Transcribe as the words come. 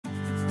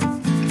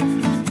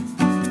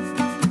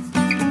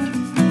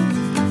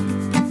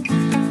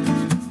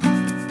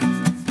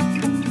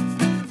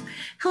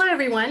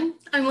everyone.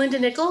 I'm Linda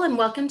Nickell, and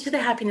welcome to the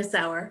Happiness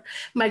Hour.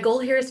 My goal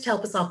here is to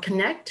help us all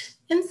connect,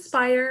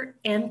 inspire,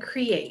 and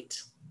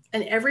create.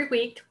 And every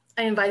week,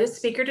 I invite a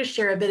speaker to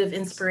share a bit of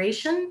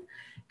inspiration,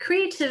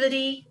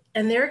 creativity,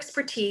 and their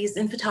expertise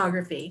in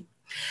photography.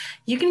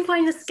 You can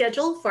find the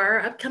schedule for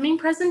our upcoming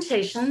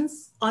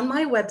presentations on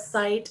my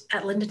website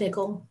at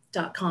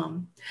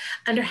lindanickell.com.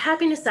 Under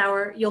Happiness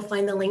Hour, you'll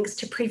find the links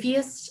to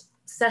previous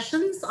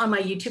sessions on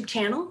my YouTube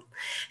channel.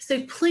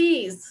 So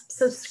please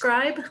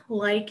subscribe,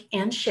 like,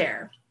 and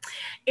share.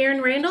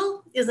 Erin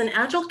Randall is an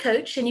Agile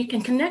coach, and you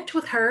can connect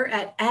with her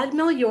at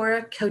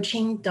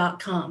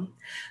admelyoracoaching.com.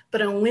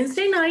 But on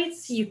Wednesday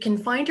nights, you can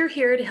find her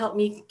here to help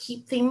me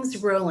keep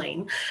things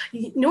rolling.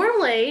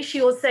 Normally,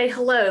 she will say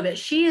hello, but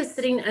she is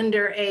sitting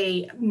under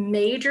a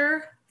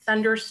major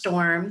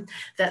thunderstorm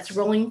that's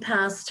rolling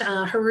past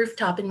her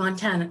rooftop in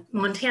Montana.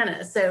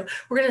 So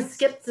we're going to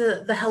skip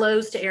the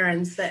hellos to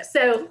Erin.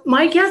 So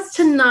my guest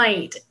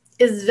tonight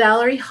is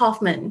Valerie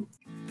Hoffman,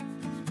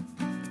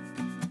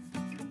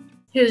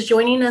 who is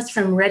joining us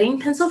from Reading,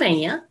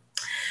 Pennsylvania.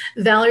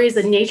 Valerie is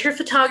a nature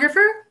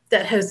photographer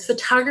that hosts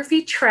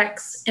photography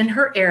treks in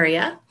her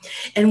area.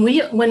 And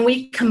when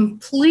we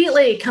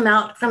completely come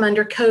out from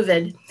under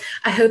COVID,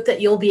 I hope that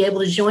you'll be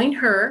able to join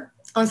her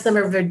on some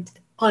of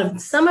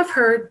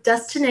her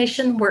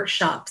destination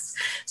workshops.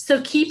 So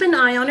keep an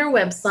eye on her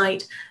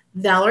website,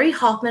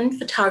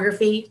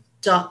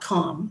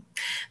 ValerieHoffmanPhotography.com.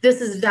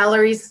 This is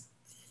Valerie's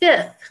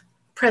 5th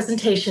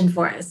presentation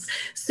for us.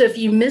 So if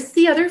you missed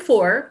the other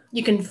 4,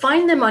 you can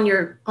find them on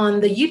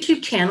the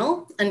YouTube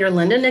channel under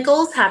Linda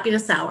Nickell's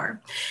Happiness Hour.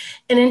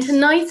 And in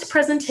tonight's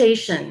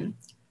presentation,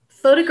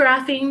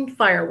 Photographing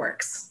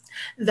Fireworks,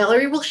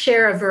 Valerie will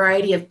share a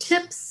variety of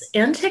tips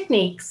and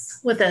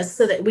techniques with us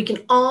so that we can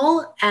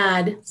all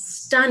add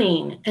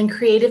stunning and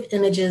creative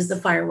images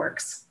of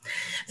fireworks.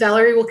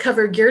 Valerie will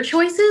cover gear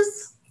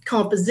choices,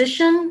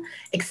 composition,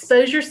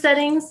 exposure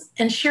settings,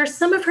 and share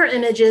some of her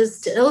images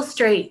to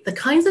illustrate the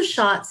kinds of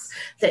shots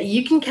that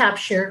you can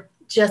capture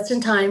just in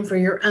time for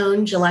your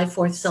own July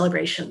 4th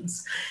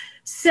celebrations.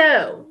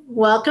 So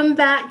welcome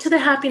back to the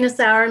Happiness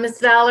Hour, Miss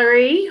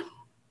Valerie.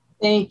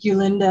 Thank you,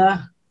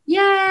 Linda.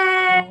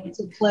 Yay! It's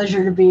a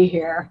pleasure to be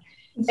here.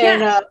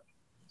 Yeah. And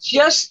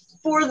just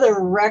for the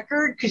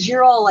record, because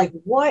you're all like,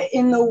 what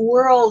in the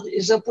world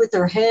is up with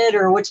her head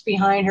or what's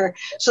behind her?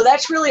 So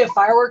that's really a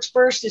fireworks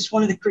burst. It's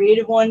one of the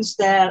creative ones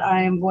that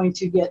I am going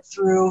to get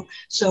through.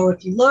 So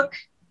if you look,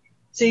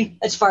 see,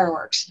 it's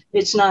fireworks.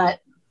 It's not,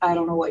 I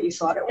don't know what you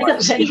thought it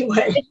was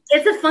anyway.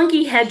 It's a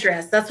funky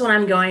headdress. That's what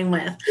I'm going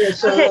with. Yeah,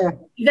 so okay, there.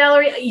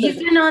 Valerie, you've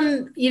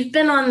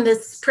been on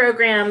this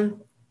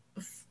program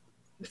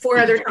 4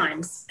 other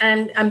times,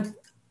 and I'm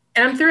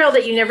thrilled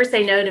that you never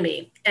say no to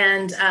me.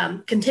 And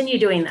continue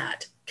doing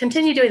that.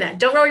 Continue doing that.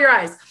 Don't roll your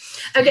eyes.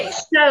 Okay,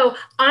 so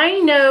I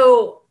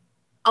know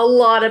a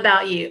lot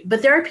about you,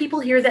 but there are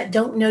people here that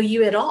don't know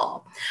you at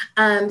all.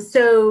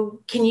 So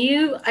can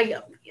you?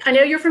 I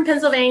know you're from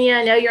Pennsylvania.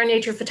 I know you're a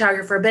nature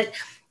photographer, but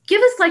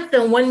give us like the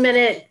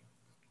 1-minute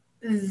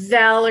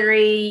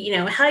Valerie.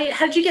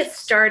 How did you get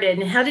started,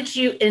 and how did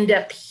you end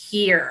up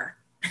here?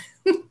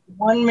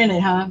 1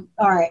 minute, huh?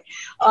 All right.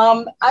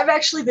 I've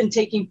actually been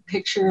taking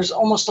pictures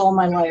almost all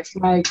my life.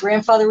 My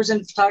grandfather was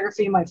into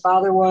photography. My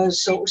father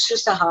was, so it was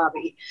just a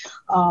hobby.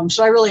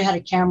 So I really had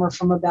a camera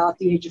from about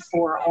the age of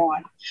 4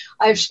 on.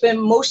 I've spent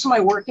most of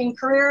my working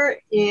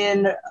career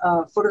in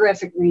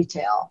photographic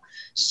retail.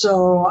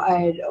 So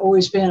I'd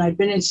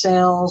been in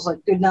sales,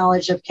 like good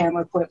knowledge of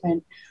camera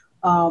equipment.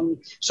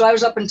 So I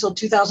was up until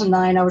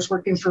 2009. I was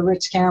working for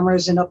Ritz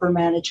Cameras in upper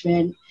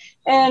management,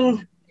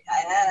 and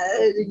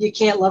you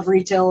can't love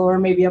retail or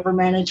maybe upper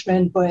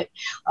management, but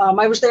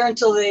I was there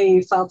until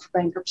they filed for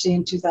bankruptcy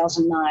in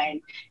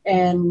 2009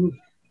 and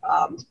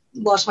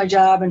lost my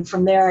job. And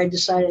from there, I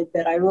decided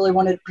that I really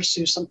wanted to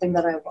pursue something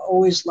that I've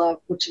always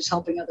loved, which is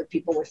helping other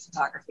people with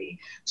photography.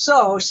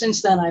 So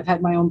since then, I've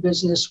had my own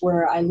business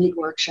where I lead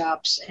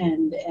workshops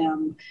and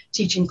am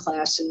teaching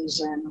classes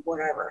and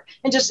whatever,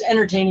 and just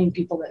entertaining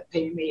people that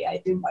pay me.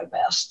 I do my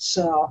best.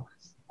 So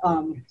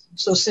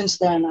since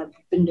then, I've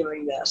been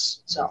doing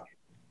this. So.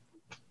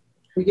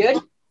 We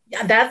good?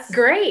 Yeah, that's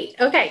great.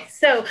 Okay.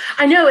 So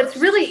I know it's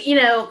really,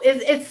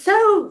 it's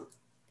so,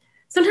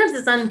 sometimes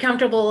it's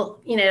uncomfortable,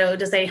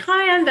 to say,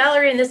 hi, I'm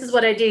Valerie and this is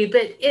what I do.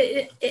 But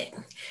it's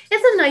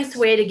a nice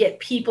way to get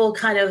people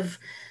kind of,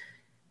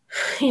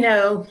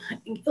 listening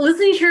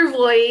to your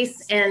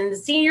voice and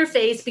seeing your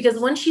face, because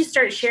once you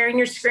start sharing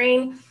your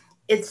screen,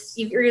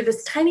 you're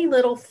this tiny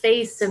little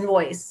face and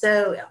voice.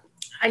 So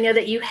I know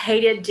that you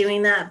hated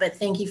doing that, but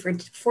thank you for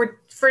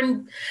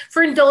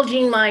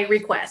indulging my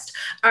request.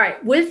 All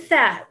right, with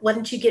that, why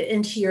don't you get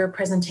into your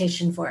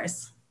presentation for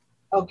us?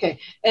 Okay,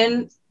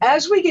 and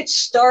as we get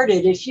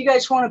started, if you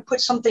guys want to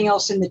put something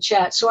else in the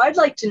chat. So I'd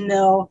like to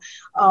know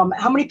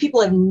how many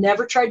people have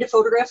never tried to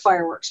photograph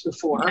fireworks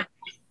before,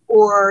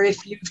 or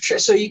if you've,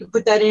 so you can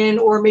put that in,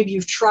 or maybe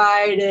you've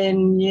tried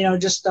and,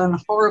 just done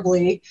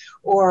horribly,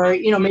 or,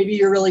 maybe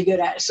you're really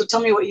good at it. So tell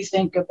me what you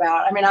think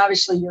about,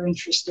 obviously you're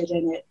interested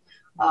in it.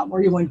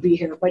 or you wouldn't be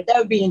here. But that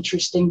would be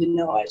interesting to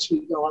know as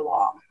we go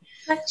along.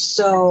 Okay.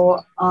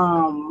 So,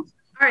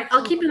 all right,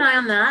 I'll keep an eye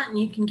on that, and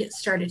you can get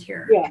started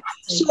here. Yeah.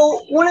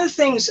 So one of the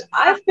things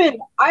I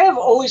have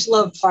always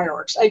loved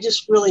fireworks. I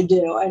just really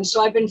do. And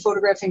so I've been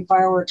photographing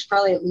fireworks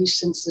probably at least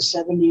since the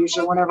 70s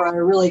or whenever I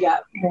really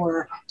got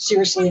more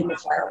seriously into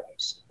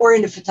fireworks or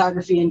into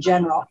photography in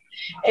general.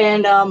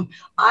 And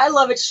I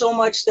love it so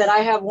much that I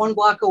have one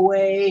block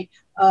away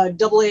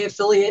AA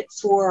affiliate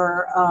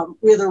for,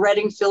 we have the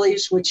Reading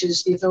Phillies, which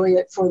is the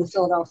affiliate for the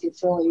Philadelphia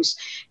Phillies.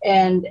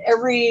 And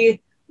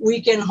every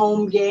weekend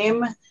home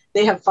game,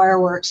 they have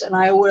fireworks, and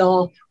I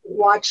will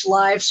watch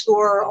live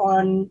score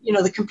on,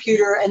 the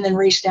computer and then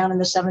race down in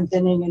the 7th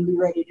inning and be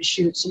ready to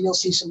shoot. So you'll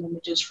see some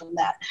images from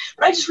that.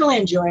 But I just really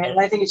enjoy it, and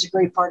I think it's a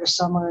great part of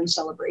summer and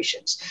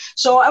celebrations.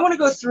 So I want to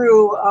go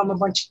through a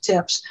bunch of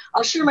tips.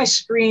 I'll share my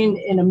screen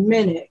in a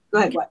minute. Go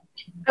ahead, what?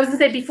 I was going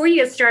to say, before you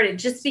get started,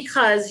 just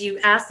because you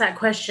asked that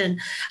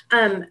question,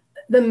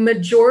 the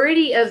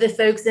majority of the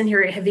folks in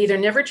here have either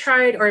never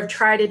tried or have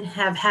tried and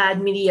have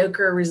had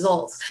mediocre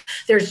results.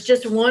 There's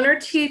just 1 or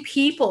 2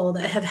 people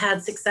that have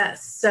had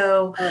success.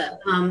 So,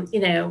 and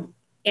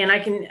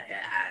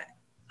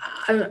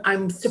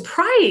I'm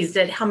surprised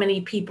at how many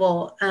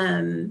people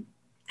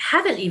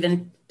haven't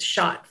even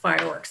shot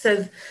fireworks.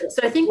 So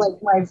I think like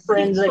my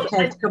friends that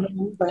can't come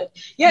in, but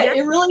yeah,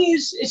 it really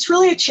is. It's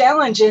really a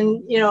challenge.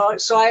 And,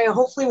 so I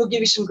hopefully will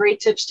give you some great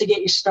tips to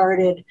get you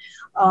started.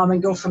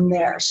 And go from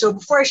there. So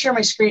before I share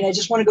my screen, I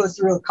just want to go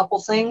through a couple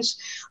things.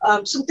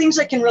 Some things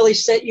that can really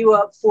set you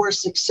up for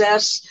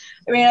success.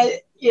 I mean,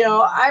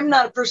 I'm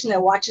not a person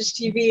that watches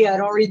TV. I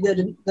don't read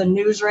the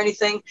news or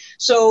anything.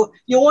 So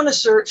you'll want to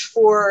search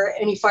for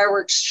any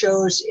fireworks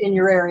shows in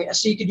your area.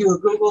 So you could do a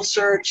Google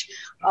search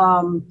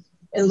and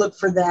look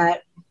for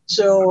that.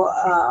 So,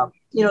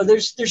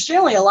 there's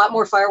generally a lot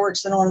more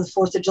fireworks than on the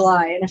 4th of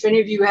July. And if any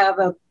of you have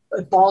a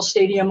ball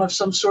stadium of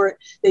some sort,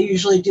 they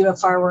usually do have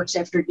fireworks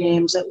after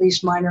games, at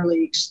least minor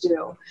leagues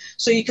do.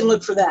 So you can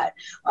look for that.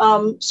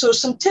 So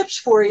some tips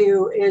for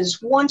you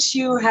is once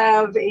you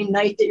have a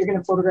night that you're going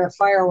to photograph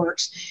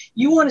fireworks,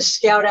 you want to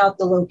scout out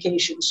the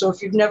location. So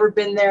if you've never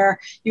been there,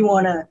 you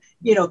want to,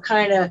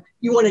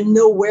 you want to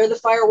know where the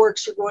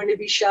fireworks are going to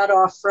be shot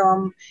off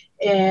from,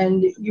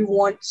 and you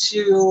want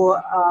to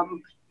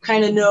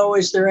kind of know,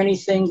 is there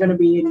anything going to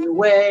be in your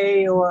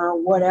way or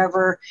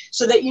whatever,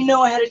 so that you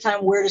know ahead of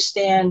time where to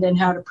stand and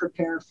how to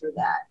prepare for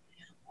that.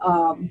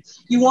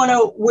 You want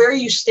to, where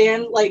you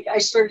stand, like I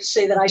started to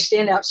say that I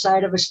stand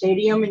outside of a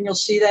stadium, and you'll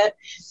see that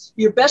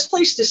your best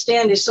place to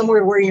stand is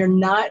somewhere where you're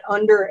not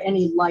under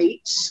any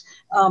lights,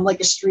 like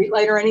a street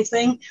light or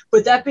anything.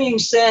 But that being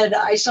said,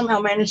 I somehow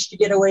managed to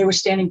get away with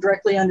standing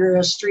directly under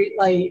a street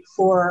light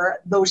for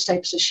those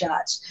types of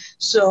shots.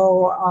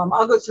 So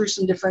I'll go through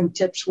some different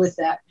tips with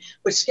that.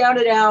 But scout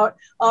it out.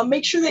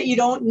 Make sure that you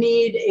don't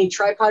need a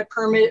tripod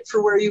permit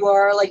for where you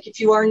are. Like if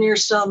you are near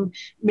some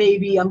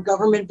maybe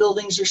government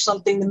buildings or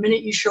something, the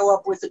minute you show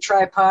up with a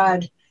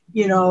tripod,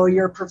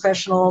 you're a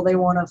professional, they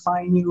want to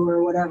fine you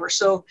or whatever.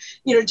 So,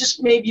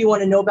 just maybe you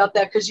want to know about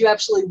that, because you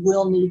absolutely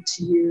will need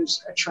to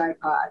use a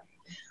tripod.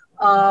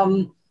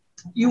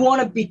 You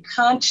want to be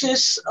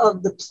conscious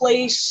of the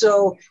place.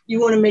 So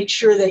you want to make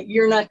sure that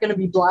you're not going to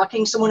be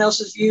blocking someone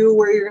else's view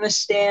where you're going to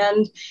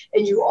stand.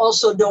 And you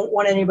also don't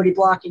want anybody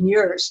blocking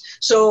yours.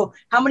 So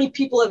how many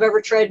people have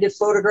ever tried to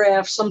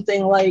photograph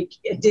something like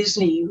at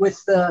Disney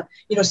with the,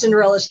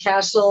 Cinderella's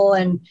castle,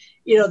 and,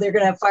 they're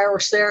going to have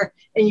fireworks there,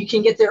 and you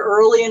can get there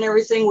early and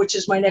everything, which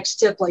is my next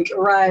tip, like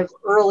arrive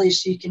early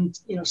so you can,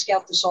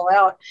 scout this all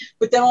out.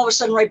 But then all of a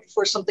sudden, right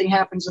before something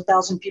happens,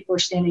 1,000 people are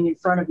standing in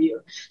front of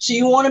you. So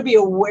you want to be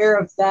aware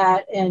of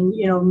that and,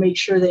 make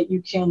sure that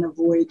you can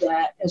avoid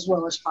that as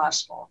well as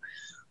possible.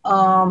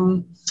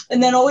 And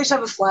then always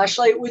have a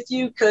flashlight with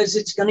you, because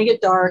it's going to get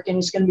dark and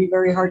it's going to be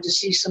very hard to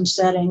see some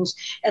settings.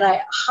 And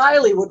I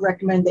highly would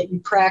recommend that you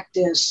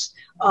practice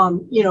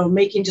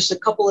making just a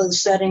couple of the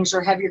settings,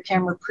 or have your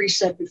camera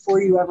preset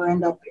before you ever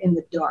end up in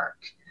the dark.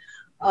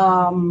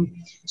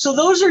 So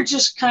those are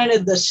just kind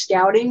of the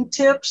scouting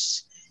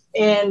tips.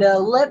 And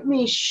let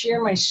me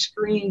share my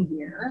screen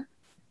here.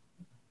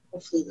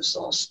 Hopefully this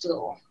all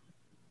still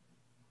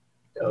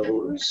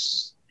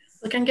goes.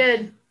 Looking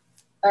good.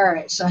 All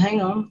right, so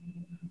hang on.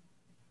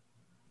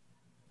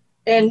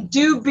 And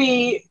do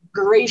be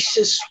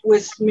gracious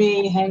with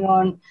me. Hang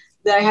on.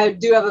 I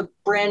do have a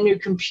brand new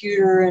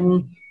computer,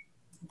 and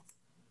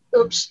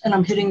oops, and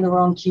I'm hitting the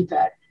wrong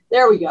keypad.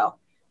 There we go.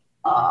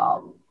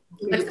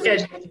 Looks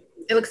good.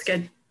 It looks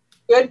good.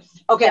 Good?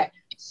 Okay.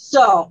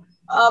 So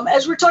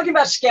as we're talking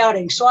about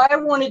scouting, so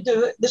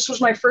this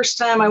was my first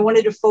time I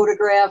wanted to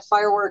photograph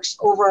fireworks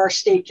over our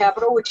state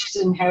capitol, which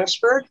is in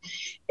Harrisburg.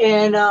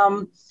 And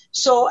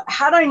so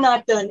had I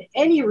not done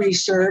any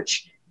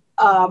research,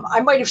 I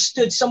might have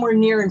stood somewhere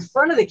near in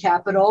front of the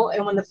Capitol,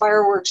 and when the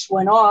fireworks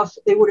went off,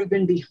 they would have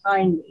been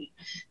behind me.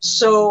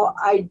 So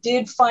I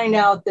did find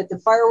out that the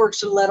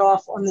fireworks were let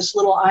off on this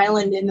little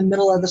island in the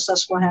middle of the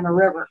Susquehanna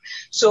River.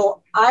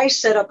 So I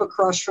set up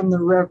across from the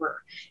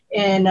river.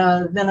 And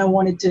then I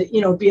wanted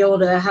to, be able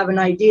to have an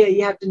idea.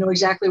 You have to know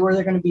exactly where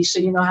they're going to be so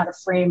you know how to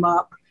frame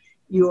up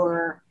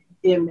your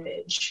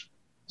image.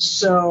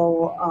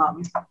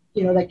 So,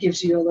 that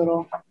gives you a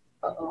little,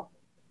 uh-oh.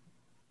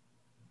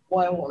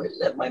 Why won't it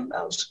let my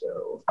mouse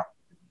go?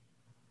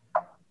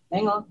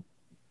 Hang on.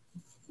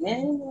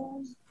 Hang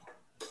on.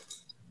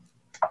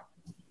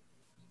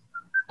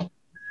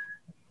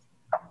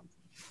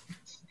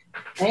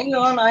 Hang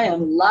on, I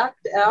am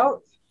locked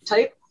out.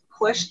 Type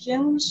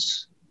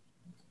questions.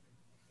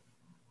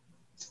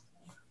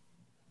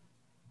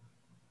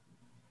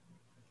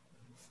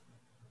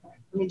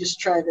 Let me just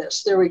try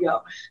this. There we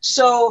go.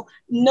 So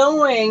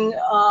knowing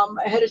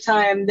ahead of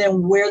time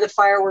then where the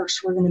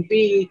fireworks were going to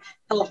be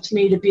helped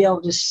me to be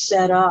able to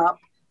set up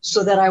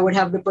so that I would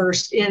have the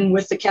burst in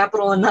with the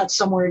Capitol and not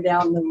somewhere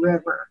down the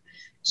river.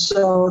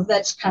 So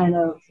that's kind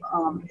of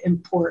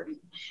important.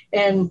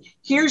 And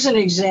here's an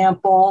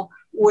example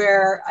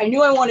where I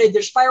knew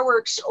there's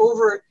fireworks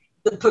over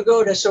the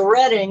pagoda. So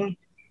Reading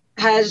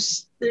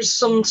there's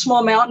some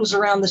small mountains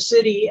around the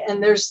city,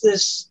 and there's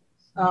this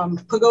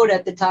pagoda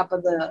at the top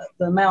of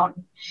the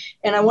mountain,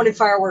 and I wanted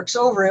fireworks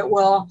over it.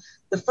 Well,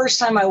 the first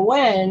time I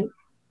went,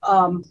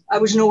 I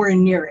was nowhere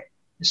near it.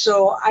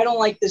 So I don't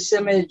like this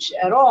image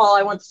at all.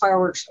 I want the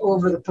fireworks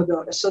over the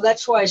pagoda. So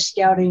that's why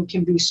scouting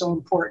can be so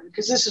important,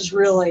 because this is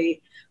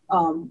really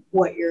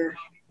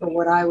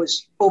what I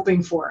was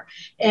hoping for.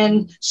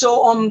 And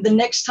so the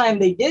next time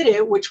they did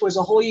it, which was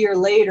a whole year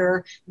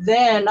later,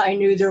 then I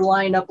knew they're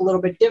lined up a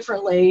little bit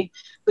differently,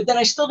 but then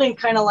I still didn't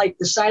kind of like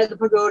the side of the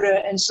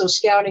pagoda. And so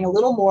scouting a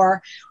little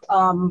more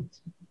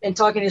and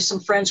talking to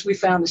some friends, we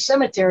found a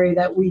cemetery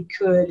that we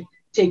could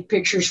take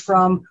pictures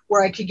from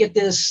where I could get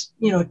this,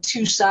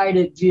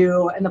 two-sided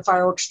view and the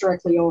fireworks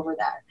directly over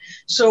that.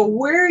 So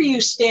where you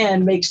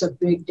stand makes a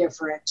big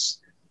difference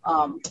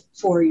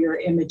for your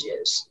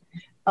images.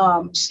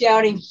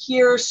 Scouting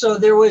here. So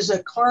there was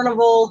a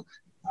carnival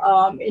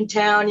in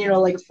town,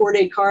 like a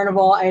 4-day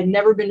carnival. I had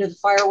never been to the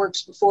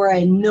fireworks before.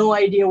 I had no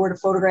idea where to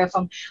photograph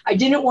them. I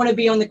didn't want to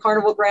be on the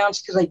carnival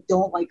grounds because I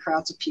don't like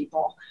crowds of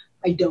people.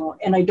 I don't.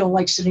 And I don't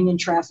like sitting in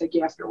traffic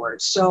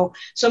afterwards. So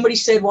somebody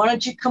said, why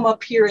don't you come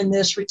up here in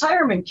this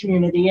retirement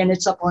community, and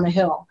it's up on a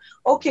hill.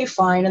 Okay,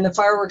 fine. And the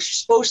fireworks are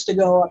supposed to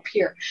go up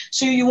here.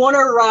 So you want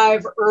to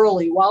arrive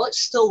early while it's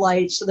still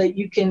light so that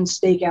you can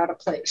stake out a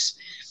place.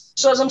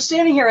 So as I'm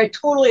standing here, I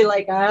totally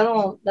I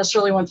don't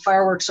necessarily want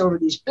fireworks over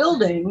these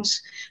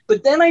buildings,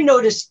 but then I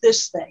noticed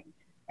this thing,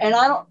 and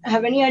I don't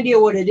have any idea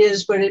what it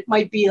is, but it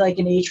might be like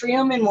an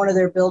atrium in one of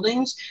their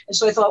buildings. And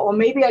so I thought, well,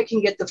 maybe I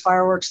can get the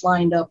fireworks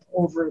lined up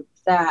over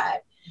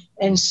that.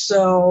 And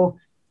so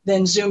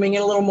then zooming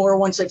in a little more,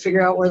 once I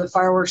figure out where the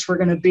fireworks were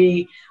going to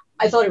be,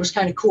 I thought it was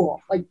kind of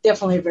cool,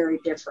 definitely very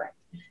different.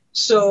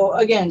 So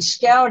again,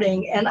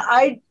 scouting, and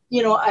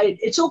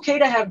it's okay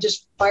to have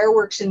just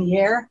fireworks in the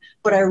air,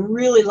 but I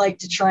really like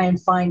to try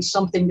and find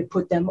something to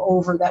put them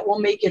over that will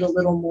make it a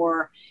little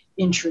more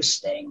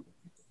interesting.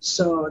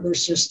 So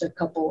there's just a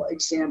couple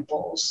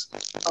examples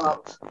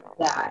of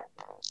that.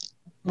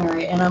 All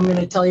right, and I'm going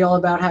to tell you all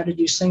about how to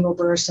do single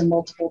bursts and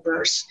multiple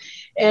bursts.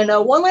 And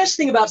one last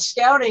thing about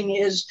scouting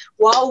is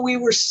while we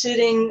were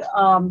sitting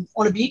on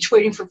a beach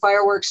waiting for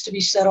fireworks to be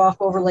set off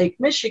over Lake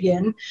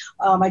Michigan,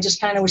 I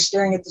just kind of was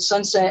staring at the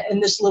sunset, and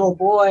this little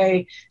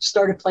boy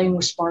started playing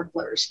with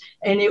sparklers.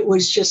 And it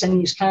was just, and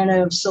he's kind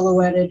of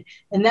silhouetted.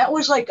 And that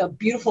was like a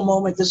beautiful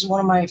moment. This is one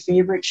of my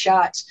favorite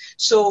shots.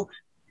 So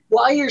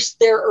while you're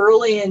there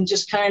early and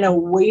just kind of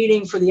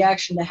waiting for the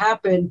action to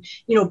happen,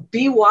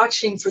 be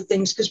watching for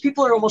things, because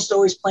people are almost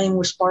always playing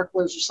with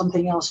sparklers or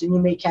something else, and you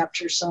may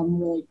capture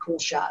some really cool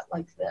shot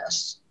like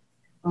this.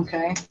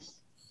 Okay.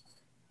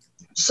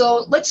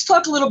 So let's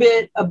talk a little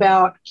bit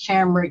about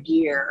camera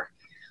gear.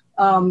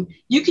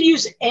 You can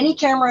use any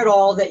camera at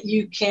all that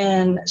you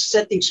can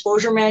set the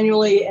exposure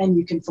manually and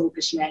you can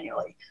focus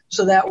manually.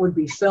 So that would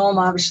be film.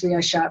 Obviously, I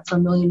shot for a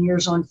million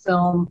years on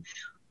film.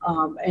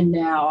 And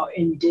now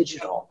in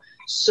digital.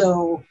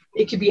 So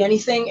it could be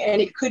anything,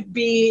 and it could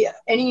be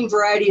any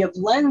variety of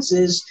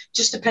lenses,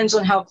 just depends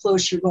on how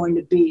close you're going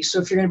to be. So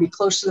if you're going to be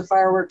close to the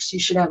fireworks, you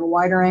should have a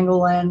wider angle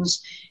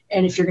lens.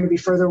 And if you're going to be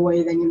further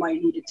away, then you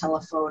might need a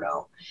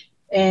telephoto.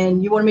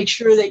 And you want to make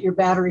sure that your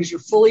batteries are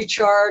fully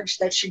charged.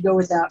 That should go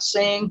without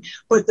saying.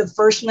 But the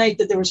first night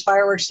that there was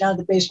fireworks down at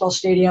the baseball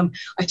stadium,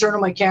 I turned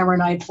on my camera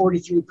and I had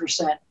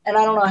 43%. And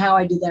I don't know how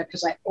I did that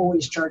because I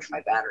always charge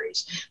my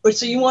batteries. But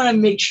so you want to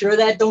make sure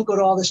that, don't go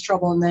to all this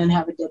trouble and then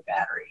have a dead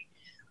battery.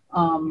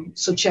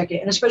 So check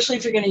it. And especially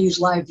if you're going to use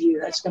live view,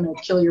 that's going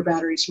to kill your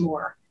batteries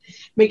more.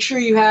 Make sure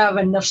you have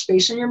enough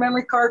space on your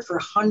memory card for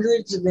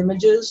hundreds of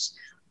images.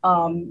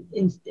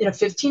 In a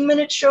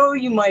 15-minute show,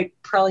 you might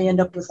probably end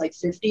up with like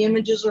 50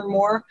 images or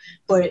more,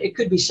 but it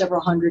could be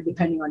several hundred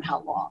depending on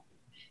how long.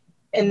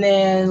 And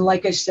then,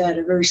 like I said,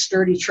 a very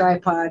sturdy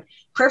tripod,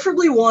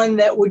 preferably one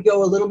that would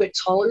go a little bit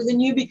taller than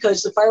you,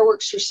 because the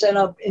fireworks are set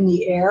up in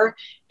the air.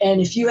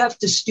 And if you have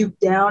to stoop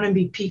down and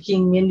be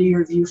peeking into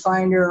your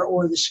viewfinder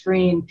or the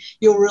screen,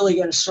 you'll really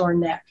get a sore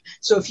neck.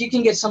 So if you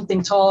can get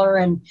something taller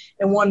and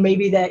one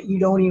maybe that you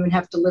don't even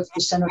have to lift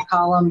the center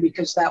column,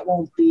 because that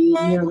won't be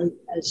nearly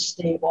as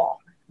stable.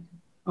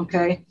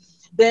 Okay.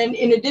 Then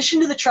in addition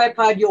to the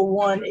tripod, you'll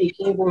want a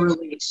cable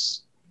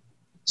release.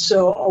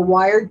 So a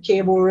wired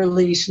cable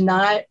release,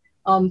 not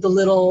the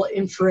little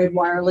infrared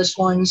wireless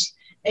ones.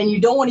 And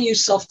you don't want to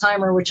use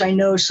self-timer, which I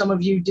know some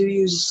of you do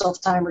use a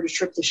self-timer to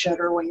trip the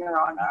shutter when you're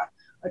on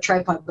a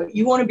tripod. But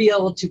you want to be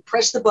able to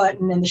press the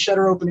button and the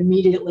shutter open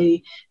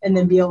immediately, and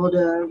then be able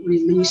to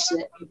release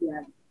it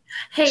again.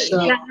 Hey, so,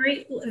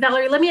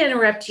 Valerie, let me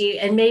interrupt you.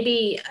 And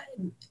maybe,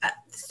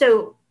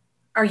 so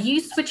are you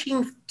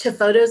switching to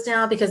photos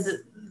now? Because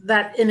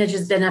that image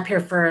has been up here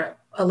for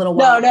a little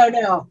while.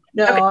 No,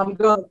 okay. I'm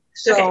good.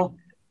 So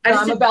okay.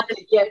 I'm about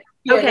to get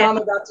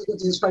to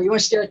this part. You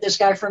want to stare at this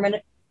guy for a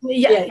minute?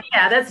 Yeah,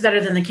 that's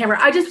better than the camera.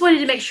 I just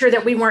wanted to make sure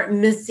that we weren't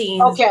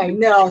missing. Okay,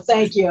 no,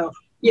 thank you.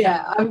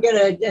 Yeah, I'm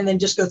gonna, and then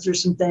just go through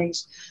some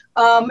things.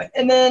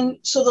 And then,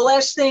 so the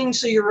last thing,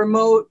 so your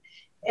remote,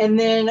 and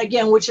then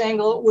again, which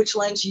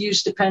lens you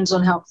use depends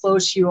on how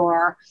close you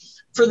are.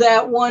 For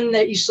that one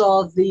that you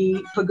saw,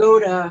 the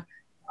pagoda,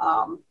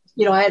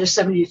 I had a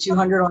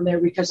 70-200 on there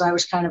because I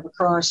was kind of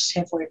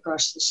halfway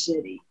across the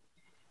city.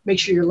 Make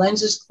sure your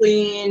lens is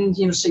clean,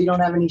 so you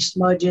don't have any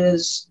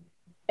smudges,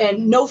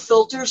 and no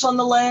filters on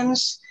the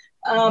lens.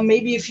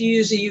 Maybe if you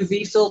use a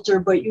UV filter,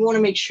 but you want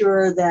to make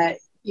sure that,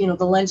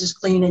 the lens is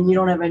clean and you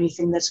don't have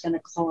anything that's going to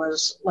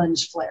cause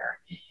lens flare.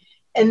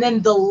 And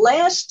then the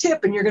last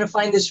tip, and you're going to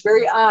find this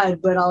very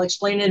odd, but I'll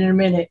explain it in a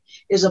minute,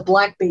 is a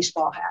black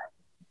baseball hat.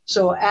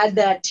 So add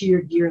that to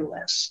your gear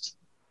list.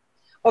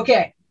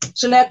 Okay,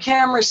 so now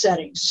camera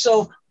settings.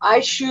 So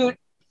I shoot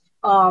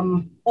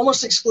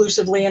almost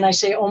exclusively, and I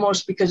say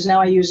almost because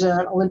now I use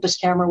an Olympus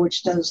camera,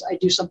 I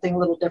do something a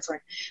little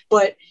different,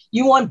 but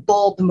you want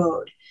bulb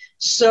mode.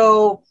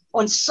 So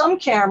on some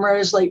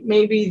cameras, like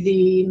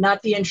maybe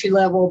not the entry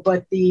level,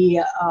 but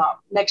the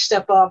next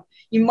step up,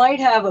 you might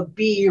have a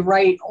B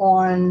right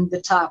on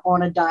the top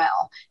on a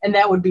dial, and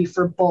that would be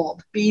for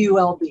bulb,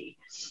 B-U-L-B.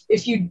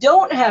 If you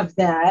don't have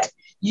that,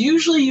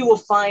 usually you will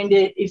find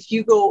it if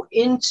you go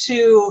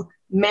into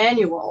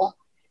manual,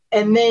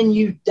 and then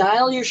you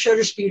dial your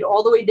shutter speed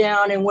all the way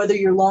down, and whether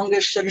your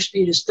longest shutter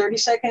speed is 30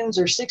 seconds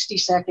or 60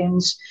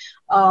 seconds,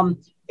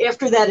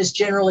 after that is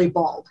generally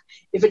bulb.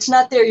 If it's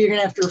not there, you're going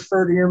to have to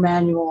refer to your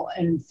manual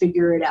and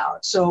figure it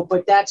out. So,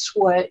 but that's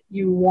what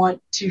you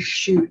want to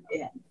shoot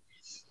in.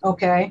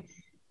 Okay.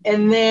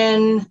 And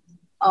then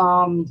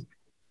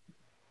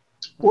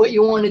what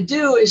you want to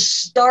do is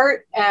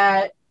start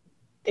at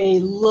a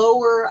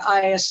lower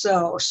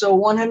ISO. So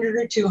 100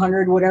 or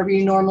 200, whatever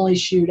you normally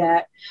shoot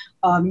at.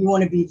 You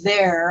want to be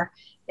there.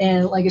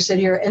 And like I said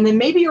here, and then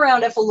maybe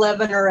around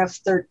F11 or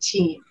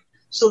F13.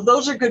 So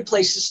those are good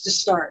places to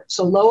start.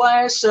 So low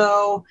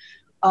ISO,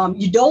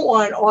 you don't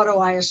want auto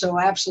ISO,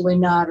 absolutely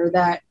not, or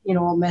that,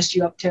 will mess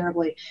you up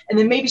terribly. And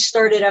then maybe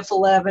start at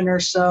F11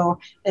 or so,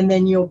 and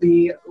then you'll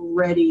be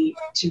ready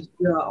to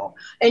go.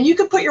 And you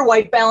can put your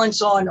white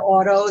balance on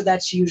auto,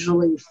 that's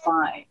usually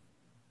fine.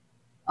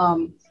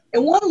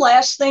 And one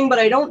last thing, but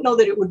I don't know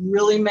that it would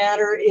really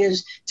matter,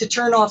 is to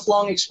turn off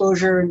long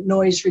exposure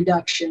noise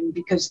reduction,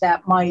 because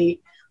that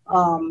might,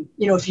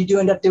 if you do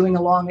end up doing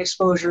a long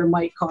exposure,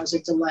 might cause a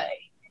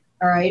delay.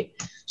 All right.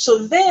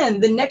 So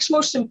then the next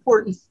most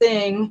important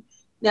thing,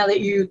 now that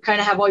you kind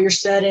of have all your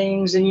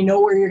settings and you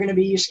know where you're going to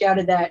be, you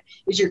scouted that,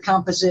 is your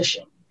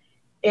composition.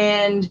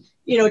 And,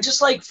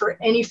 just like for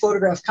any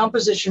photograph,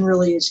 composition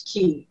really is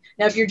key.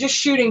 Now, if you're just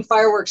shooting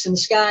fireworks in the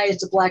sky,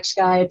 it's a black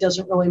sky, it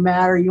doesn't really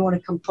matter. You want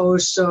to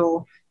compose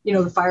so,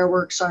 the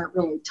fireworks aren't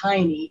really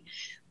tiny.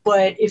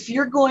 But if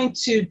you're going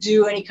to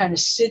do any kind of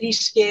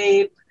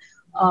cityscape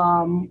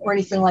or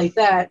anything like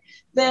that,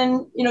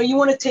 then, you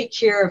want to take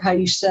care of how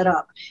you set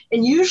up.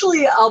 And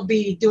usually I'll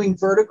be doing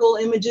vertical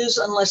images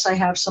unless I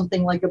have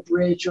something like a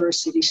bridge or a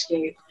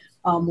cityscape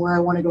where I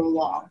want to go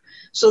along.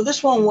 So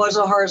this one was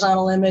a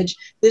horizontal image.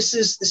 This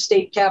is the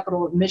state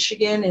capital of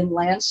Michigan in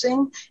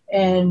Lansing.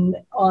 And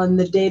on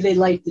the day they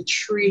light the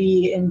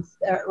tree, and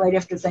right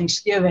after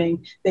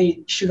Thanksgiving,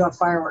 they shoot off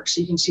fireworks.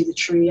 So you can see the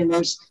tree, and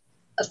there's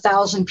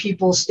 1,000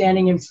 people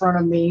standing in front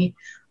of me.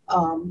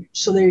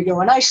 So there you go.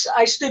 And I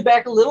stood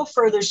back a little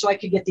further so I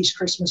could get these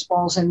Christmas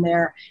balls in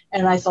there,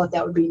 and I thought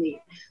that would be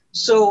neat.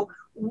 So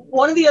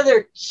one of the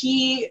other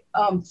key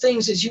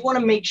things is you want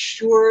to make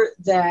sure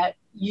that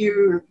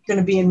you're going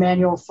to be in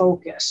manual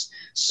focus.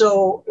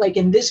 So like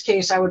in this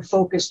case, I would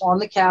focus on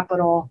the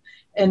capital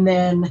and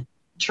then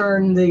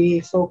turn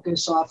the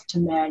focus off to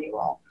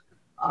manual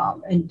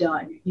and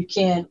done. You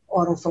can't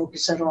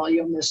autofocus at all.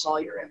 You'll miss all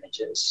your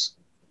images.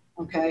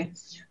 Okay.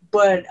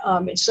 But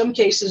in some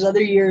cases,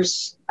 other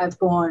years, I've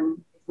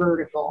gone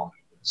vertical.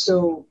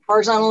 So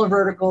horizontal and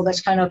vertical,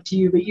 that's kind of up to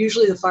you. But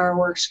usually the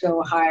fireworks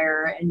go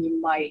higher, and you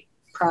might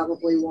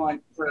probably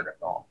want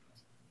vertical.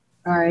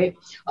 All right.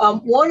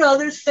 One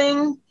other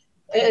thing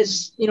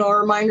is, you know, a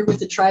reminder with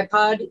the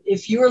tripod,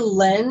 if your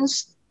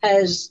lens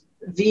has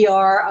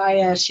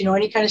VRIS, you know,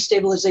 any kind of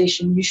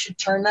stabilization, you should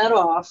turn that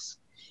off.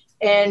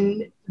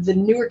 And the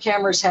newer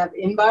cameras have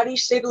in-body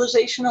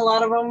stabilization, a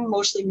lot of them,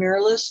 mostly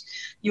mirrorless.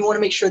 You want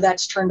to make sure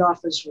that's turned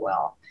off as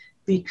well,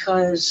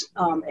 because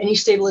any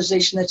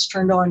stabilization that's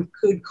turned on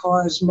could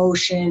cause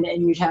motion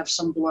and you'd have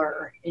some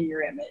blur in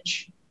your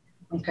image.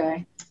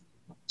 Okay.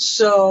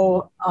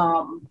 So,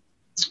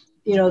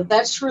 you know,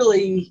 that's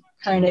really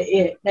kind of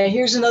it. Now,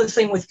 here's another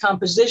thing with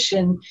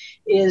composition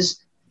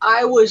is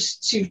I was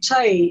too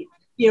tight.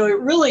 You know,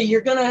 it really,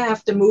 you're going to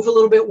have to move a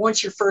little bit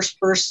once your first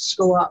bursts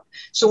go up.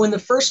 So when the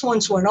first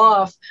ones went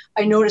off,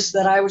 I noticed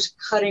that I was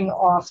cutting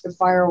off the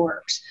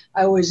fireworks.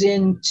 I was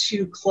in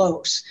too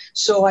close.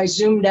 So I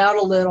zoomed out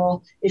a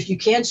little. If you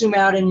can't zoom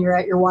out and you're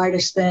at your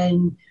widest,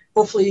 then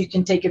hopefully you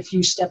can take a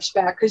few steps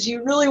back, because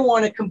you really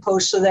want to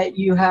compose so that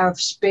you have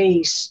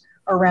space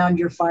around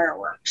your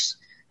fireworks.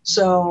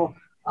 So,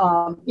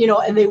 you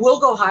know, and they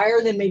will go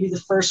higher than maybe the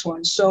first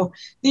one. So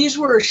these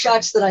were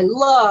shots that I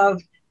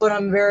love, but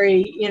I'm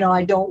very, you know,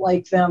 I don't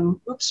like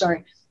them,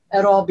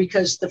 at all,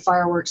 because the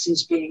fireworks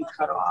is being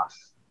cut off.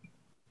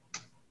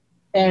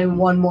 And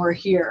one more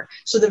here.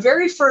 So the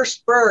very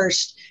first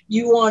burst,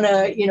 you want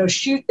to, you know,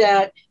 shoot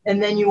that,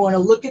 and then you want to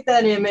look at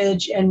that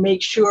image and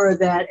make sure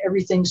that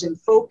everything's in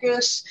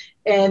focus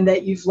and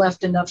that you've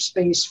left enough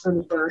space for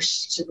the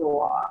burst to go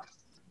off.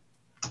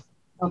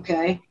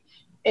 Okay.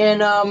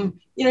 And,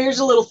 you know, here's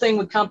a little thing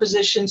with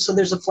composition. So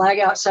there's a flag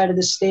outside of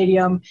the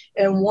stadium.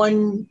 And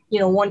one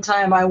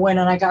time I went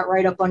and I got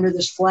right up under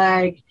this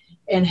flag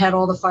and had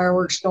all the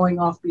fireworks going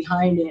off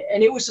behind it.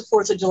 And it was the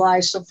 4th of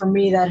July. So for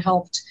me, that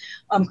helped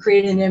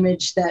create an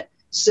image that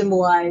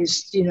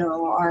symbolized, you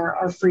know,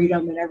 our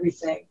freedom and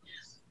everything.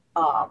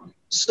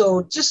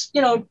 So just,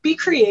 you know, be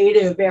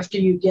creative after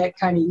you get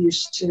kind of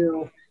used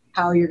to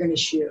how you're going to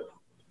shoot.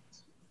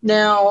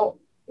 Now,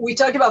 we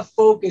talked about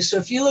focus. So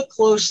if you look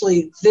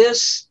closely,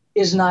 this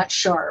is not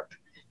sharp.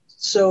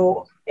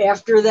 So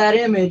after that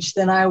image,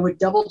 then I would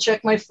double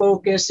check my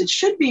focus. It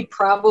should be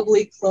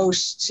probably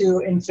close to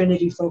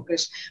infinity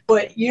focus,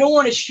 but you don't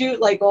want to shoot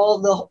like all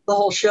the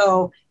whole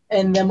show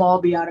and them all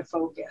be out of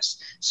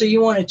focus. So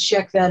you want to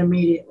check that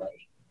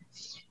immediately.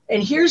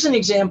 And here's an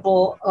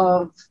example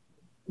of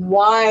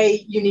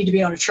why you need to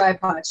be on a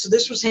tripod. So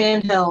this was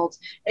handheld,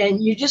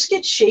 and you just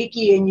get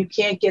shaky and you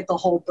can't get the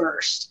whole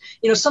burst.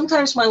 You know,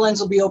 sometimes my lens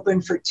will be open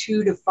for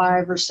 2 to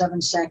 5 or 7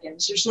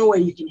 seconds. There's no way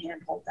you can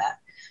handhold that.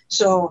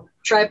 So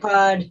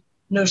tripod,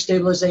 no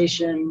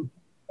stabilization,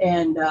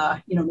 and,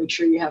 you know, make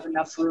sure you have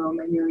enough room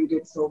and you're in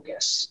good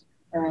focus.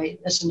 All right,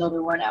 that's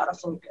another one out of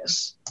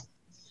focus.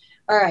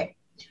 All right,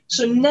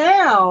 so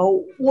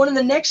now one of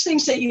the next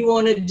things that you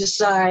want to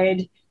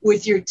decide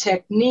with your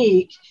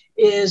technique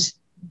is,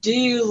 do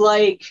you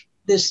like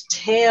this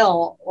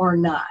tail or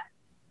not?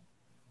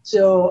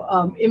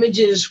 So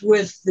images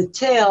with the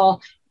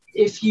tail,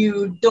 if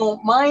you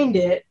don't mind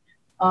it,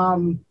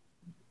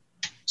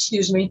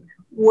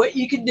 what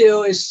you could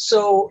do is,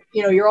 so,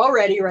 you know, you're all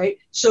ready, right?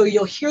 So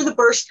you'll hear the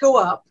burst go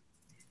up,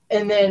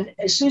 and then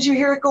as soon as you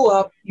hear it go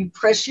up, you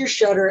press your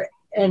shutter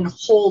and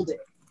hold it,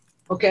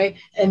 okay?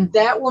 And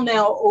that will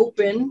now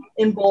open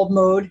in bulb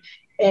mode,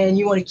 and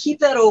you want to keep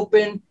that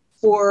open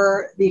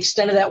for the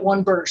extent of that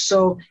one burst.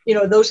 So, you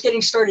know, those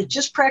getting started,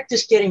 just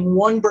practice getting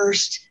one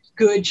burst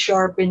good,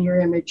 sharp in your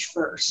image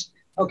first,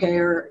 okay?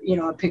 Or, you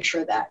know, a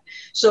picture of that.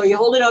 So you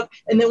hold it up,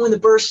 and then when the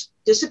burst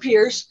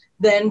disappears,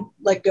 then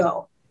let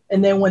go.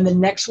 And then when the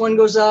next one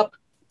goes up,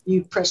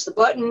 you press the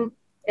button,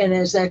 and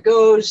as that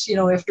goes, you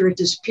know, after it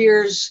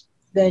disappears,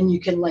 then you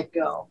can let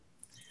go.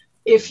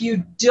 If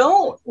you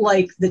don't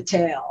like the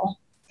tail,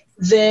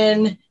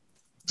 then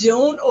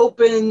don't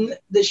open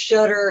the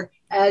shutter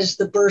as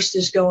the burst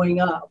is going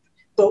up,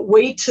 but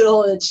wait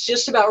till it's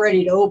just about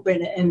ready to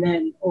open and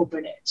then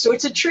open it. So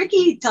it's a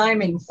tricky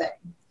timing thing,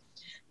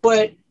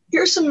 but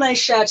here's some nice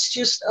shots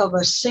just of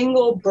a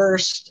single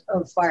burst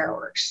of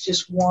fireworks,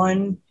 just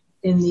one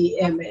in the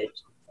image.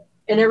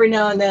 And every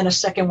now and then a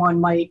second one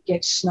might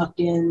get snuck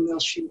in, they'll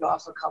shoot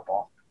off a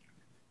couple.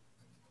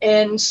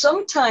 And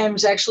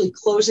sometimes actually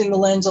closing the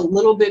lens a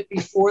little bit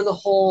before the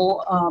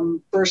whole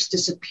burst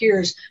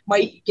disappears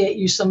might get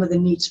you some of the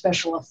neat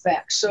special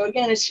effects. So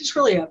again, it's just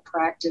really a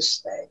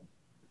practice thing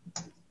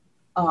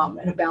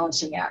and a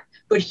balancing act.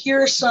 But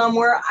here are some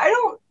where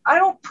I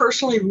don't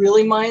personally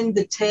really mind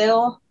the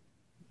tail,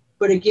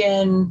 but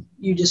again,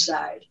 you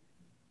decide.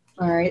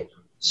 All right.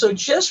 So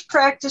just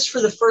practice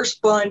for the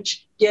first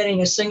bunch,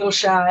 getting a single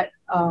shot,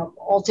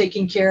 all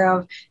taken care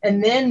of,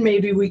 and then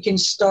maybe we can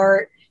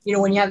start. You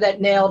know, when you have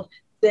that nailed,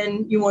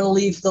 then you want to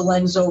leave the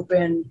lens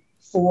open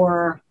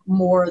for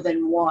more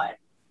than one.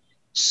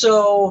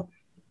 So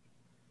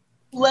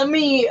let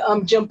me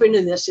jump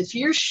into this. If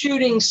you're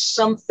shooting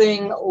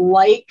something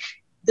like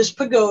this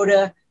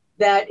pagoda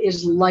that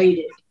is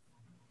lighted,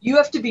 you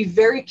have to be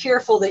very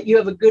careful that you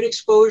have a good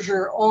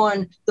exposure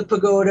on the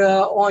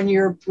pagoda, on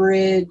your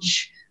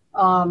bridge,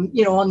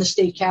 you know, on the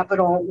state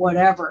capitol,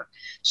 whatever.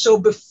 So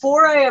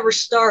before I ever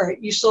start,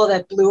 you saw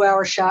that blue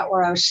hour shot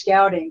where I was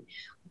scouting.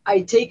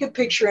 I take a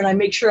picture and I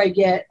make sure I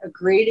get a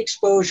great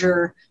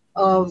exposure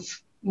of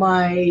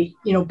my,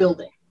 you know,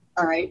 building.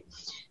 All right.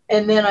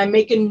 And then I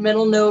make a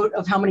mental note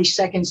of how many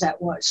seconds that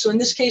was. So in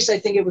this case, I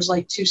think it was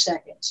like 2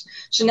 seconds.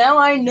 So now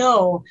I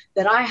know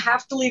that I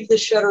have to leave the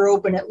shutter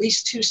open at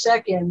least 2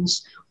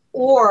 seconds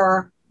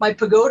or my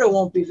pagoda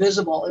won't be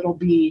visible. It'll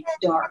be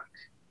dark.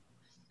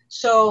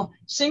 So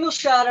single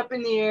shot up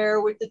in the air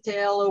with the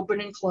tail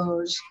open and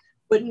closed.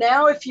 But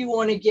now if you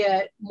want to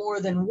get more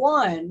than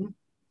one,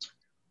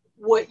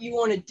 what you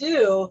want to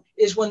do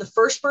is when the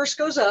first burst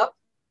goes up,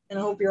 and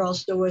I hope you're all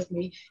still with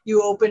me,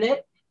 you open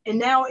it. And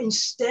now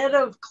instead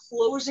of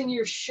closing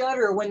your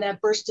shutter when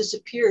that burst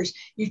disappears,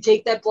 you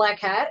take that black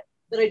hat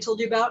that I told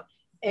you about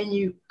and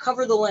you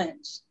cover the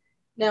lens.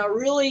 Now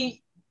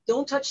really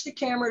don't touch the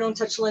camera, don't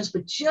touch the lens,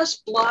 but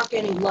just block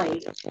any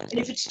light. And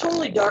if it's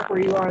totally dark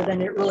where you are,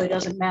 then it really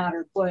doesn't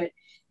matter. But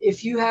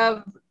if you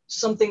have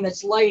something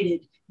that's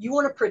lighted, you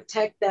want to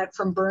protect that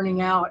from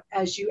burning out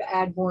as you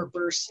add more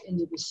bursts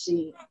into the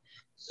scene.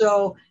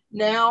 So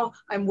now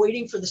I'm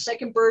waiting for the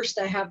second burst.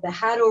 I have the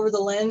hat over the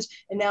lens.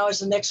 And now as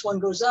the next one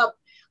goes up,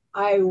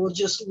 I will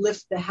just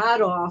lift the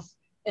hat off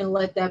and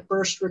let that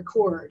burst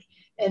record.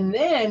 And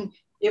then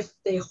if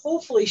they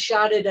hopefully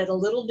shot it at a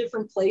little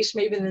different place,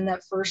 maybe than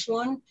that first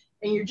one,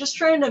 and you're just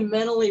trying to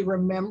mentally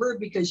remember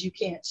because you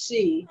can't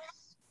see,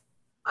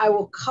 I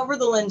will cover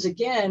the lens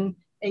again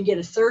and get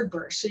a third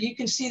burst. So you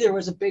can see there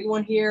was a big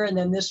one here and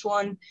then this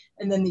one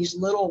and then these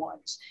little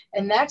ones.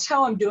 And that's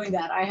how I'm doing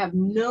that. I have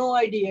no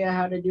idea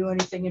how to do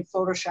anything in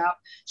Photoshop.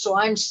 So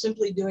I'm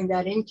simply doing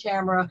that in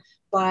camera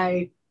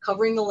by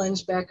covering the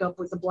lens back up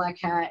with the black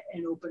hat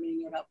and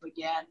opening it up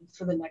again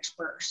for the next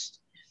burst.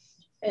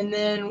 And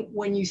then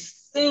when you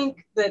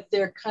think that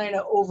they're kind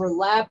of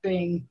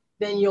overlapping,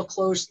 then you'll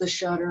close the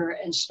shutter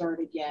and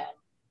start again,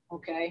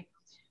 okay?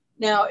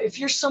 Now, if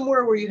you're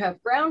somewhere where you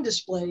have ground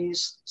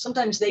displays,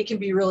 sometimes they can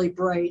be really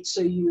bright. So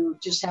you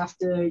just have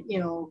to, you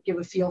know, give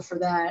a feel for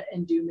that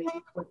and do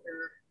maybe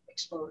quicker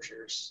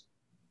exposures.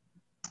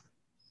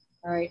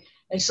 All right.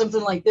 And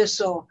something like this.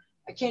 So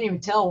I can't even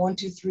tell 1,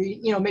 2, 3,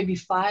 you know, maybe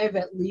 5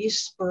 at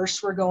least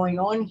bursts were going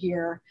on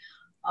here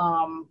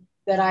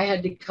that I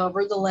had to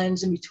cover the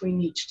lens in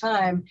between each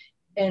time.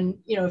 And,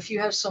 you know, if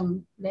you have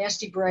some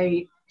nasty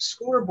bright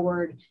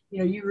scoreboard, you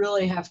know, you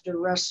really have to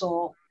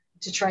wrestle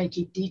to try and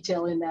keep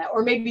detail in that,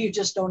 or maybe you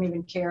just don't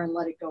even care and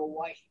let it go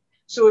white.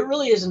 So it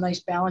really is a nice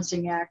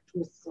balancing act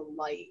with the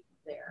light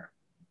there.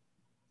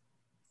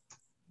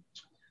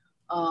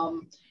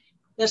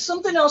 Now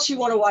something else you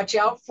want to watch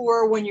out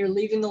for when you're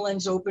leaving the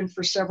lens open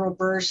for several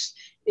bursts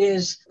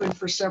is, I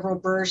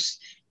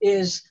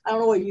don't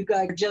know what you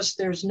guys, just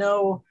there's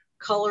no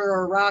color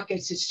or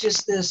rockets. It's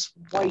just this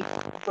white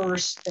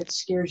burst that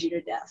scares you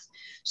to death.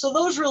 So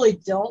those really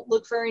don't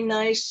look very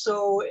nice.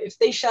 So if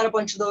they shot a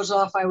bunch of those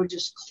off, I would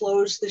just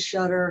close the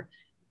shutter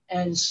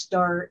and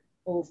start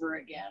over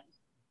again.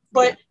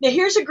 But now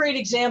here's a great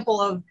example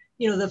of,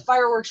 you know, the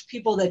fireworks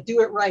people that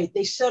do it right.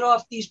 They set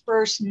off these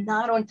bursts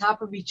not on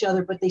top of each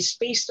other, but they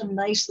spaced them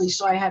nicely.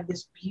 So I have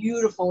this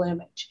beautiful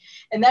image.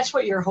 And that's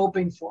what you're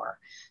hoping for.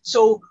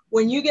 So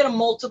when you get a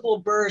multiple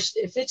burst,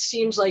 if it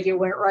seems like it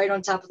went right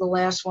on top of the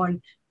last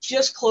one,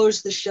 just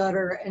close the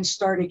shutter and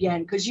start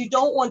again, because you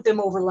don't want them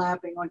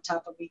overlapping on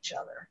top of each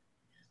other.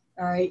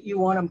 All right, you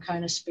want them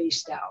kind of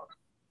spaced out.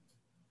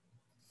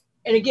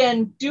 And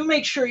again, do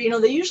make sure, you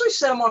know, they usually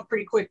set them off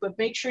pretty quick, but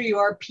make sure you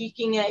are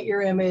peeking at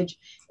your image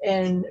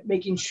and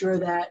making sure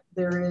that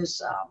there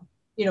is,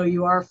 you know,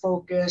 you are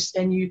focused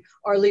and you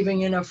are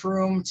leaving enough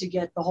room to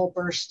get the whole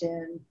burst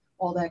in,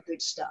 all that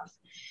good stuff.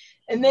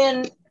 And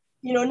then,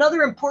 you know,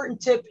 another important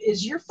tip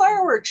is your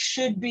fireworks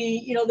should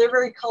be, you know, they're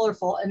very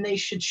colorful and they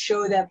should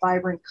show that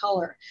vibrant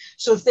color.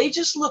 So if they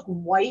just look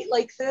white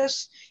like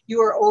this, you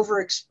are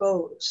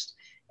overexposed.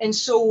 And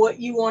so what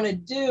you want to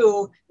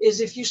do is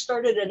if you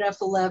started at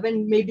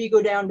F11, maybe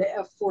go down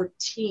to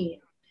F14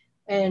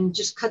 and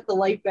just cut the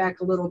light back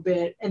a little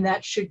bit. And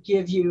that should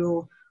give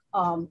you,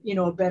 you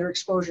know, a better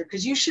exposure,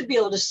 because you should be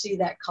able to see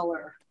that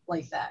color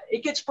like that.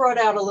 It gets brought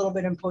out a little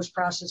bit in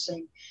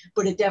post-processing,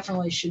 but it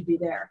definitely should be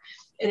there.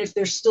 And if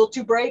they're still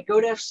too bright, go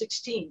to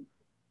F16,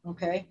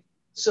 okay?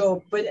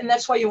 So, and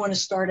that's why you want to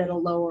start at a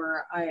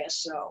lower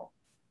ISO,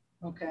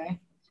 okay?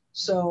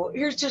 So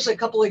here's just a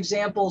couple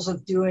examples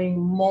of doing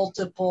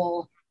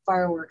multiple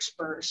fireworks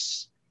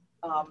bursts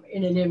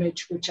in an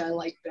image, which I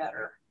like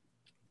better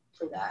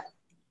for that.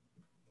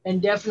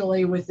 And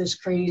definitely with this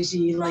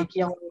crazy like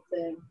yellow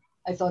thing,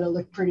 I thought it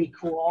looked pretty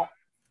cool.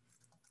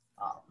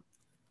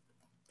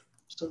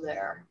 So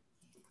there.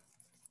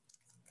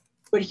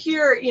 But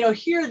here, you know,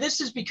 here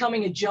this is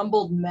becoming a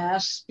jumbled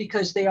mess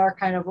because they are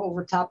kind of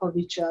over top of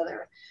each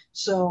other.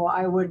 So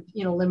I would,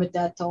 you know, limit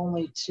that to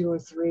only 2 or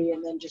 3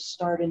 and then just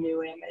start a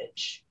new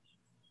image.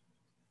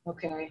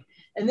 Okay.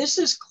 And this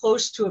is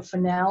close to a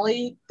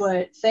finale,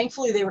 but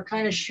thankfully they were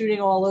kind of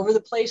shooting all over the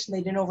place and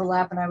they didn't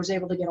overlap, and I was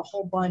able to get a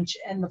whole bunch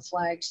and the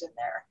flags in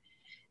there.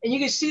 And you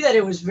can see that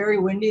it was very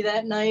windy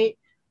that night.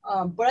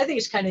 But I think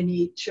it's kind of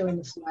neat showing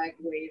the flag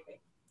waving.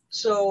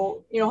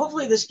 So,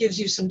 hopefully this gives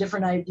you some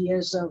different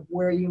ideas of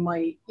where you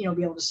might, be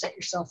able to set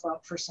yourself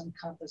up for some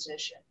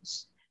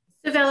compositions.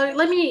 So Valerie,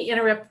 let me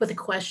interrupt with a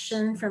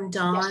question from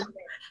Don. Yes.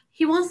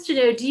 He wants to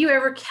know, do you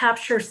ever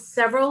capture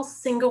several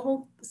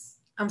single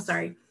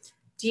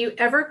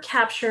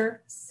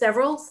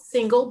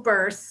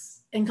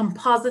bursts and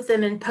composite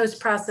them in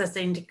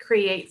post-processing to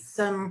create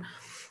some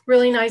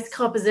really nice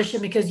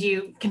composition because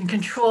you can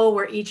control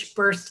where each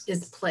burst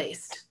is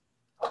placed?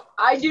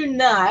 I do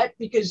not,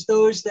 because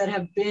those that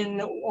have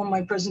been on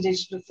my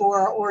presentations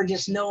before or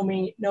just know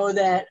me know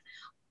that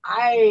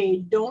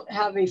I don't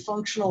have a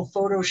functional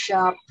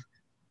Photoshop.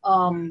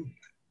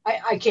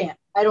 I can't.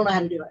 I don't know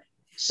how to do it.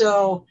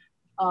 So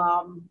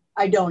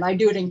I don't. I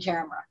do it in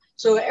camera.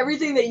 So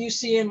everything that you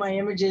see in my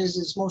images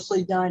is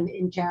mostly done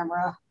in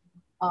camera.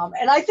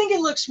 And I think it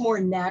looks more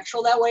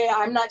natural that way.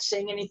 I'm not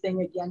saying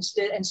anything against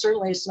it. And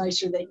certainly it's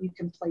nicer that you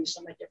can place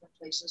them at different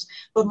places.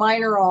 But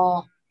mine are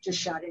all just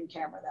shot in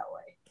camera that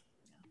way.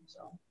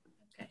 So.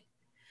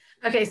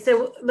 Okay,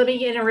 so let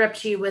me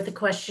interrupt you with a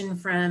question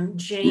from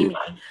Jamie.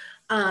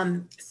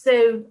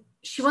 So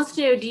she wants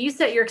to know, do you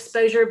set your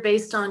exposure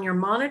based on your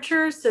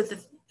monitors so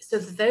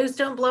that those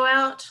don't blow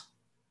out?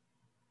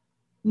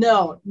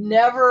 No,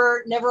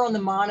 never on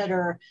the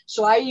monitor.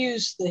 So I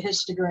use the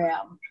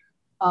histogram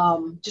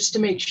just to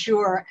make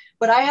sure.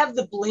 But I have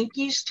the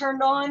blinkies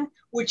turned on,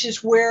 which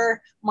is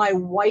where my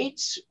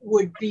whites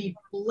would be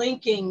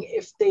blinking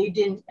if they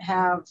didn't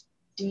have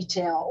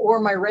detail, or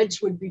my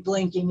reds would be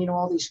blinking,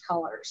 all these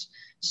colors.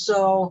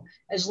 So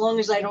as long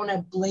as I don't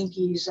have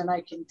blinkies, and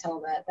I can tell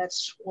that,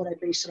 that's what I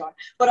base it on.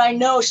 But I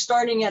know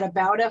starting at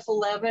about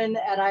F11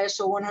 at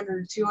ISO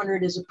 100 to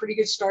 200 is a pretty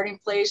good starting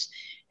place.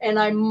 And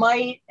I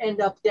might end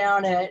up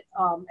down at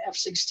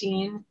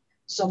F16,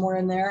 somewhere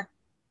in there.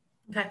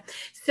 Okay,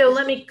 so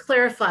let me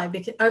clarify,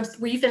 because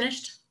were you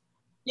finished?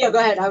 Yeah, go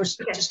ahead. I was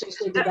just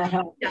did that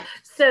help? Yeah.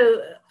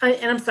 So,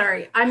 and I'm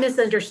sorry, I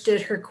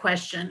misunderstood her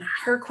question.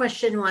 Her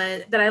question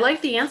was, but I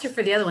like the answer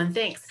for the other one.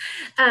 Thanks.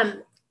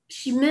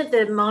 She meant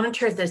the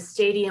monitor at the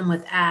stadium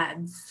with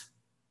ads.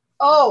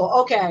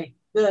 Oh, okay.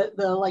 The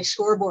like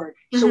scoreboard.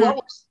 So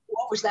what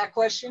was that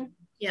question?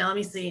 Yeah, let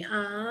me see.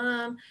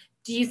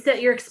 Do you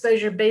set your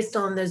exposure based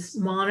on those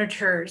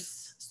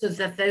monitors so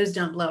that those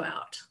don't blow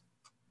out?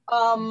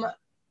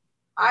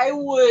 I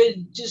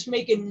would just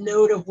make a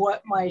note of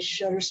what my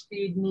shutter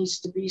speed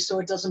needs to be so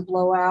it doesn't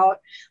blow out.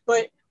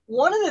 But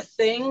one of the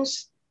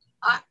things,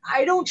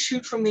 I don't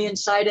shoot from the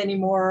inside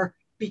anymore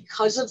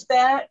because of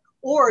that.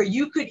 Or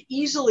you could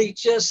easily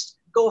just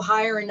go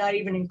higher and not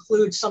even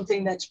include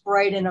something that's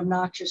bright and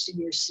obnoxious in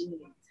your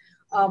scene.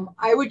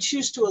 I would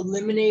choose to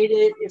eliminate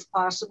it if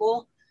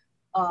possible,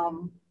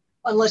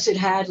 unless it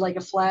had like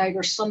a flag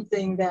or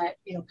something that,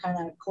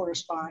 kind of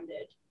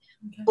corresponded.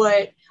 Okay.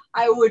 But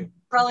I would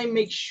probably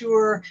make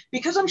sure,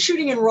 because I'm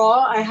shooting in RAW,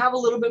 I have a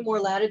little bit more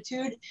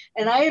latitude,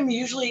 and I am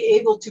usually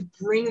able to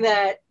bring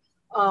that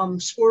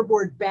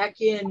scoreboard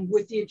back in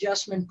with the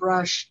adjustment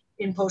brush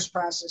in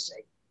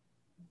post-processing.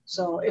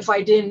 So if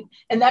I didn't,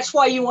 and that's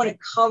why you want to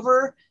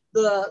cover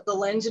the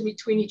lens in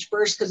between each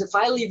burst, because if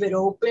I leave it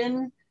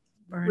open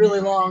really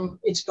long,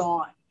 it's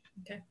gone.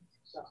 Okay.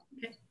 So,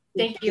 okay.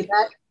 Thank you.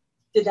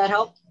 Did that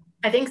help?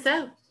 I think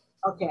so.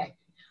 Okay.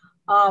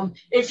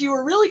 If you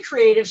were really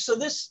creative, so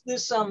this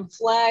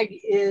flag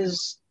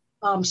is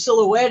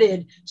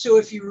silhouetted. So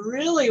if you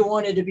really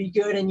wanted to be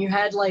good and you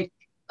had like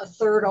a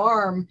third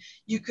arm,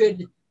 you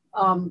could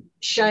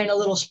shine a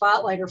little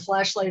spotlight or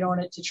flashlight on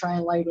it to try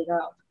and light it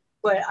up.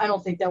 But I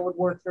don't think that would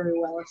work very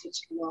well if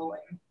it's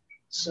glowing.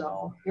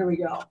 So here we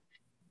go.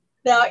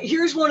 Now,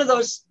 here's one of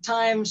those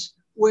times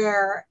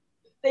where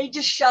they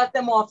just shot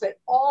them off at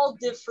all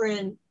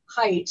different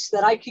heights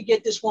that I could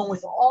get this one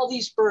with all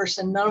these bursts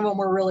and none of them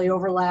were really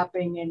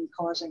overlapping and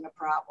causing a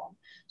problem.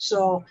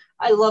 So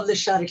I love this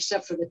shot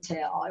except for the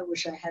tail. I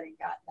wish I hadn't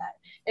got that.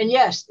 And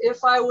yes,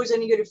 if I was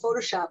any good at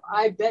Photoshop,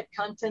 I bet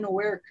Content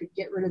Aware could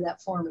get rid of that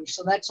for me.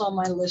 So that's on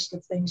my list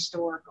of things to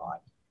work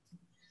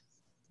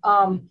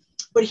on.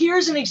 But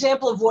here's an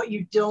example of what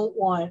you don't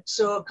want.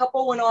 So a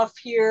couple went off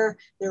here.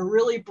 They're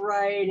really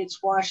bright.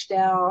 It's washed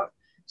out.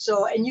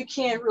 So, and you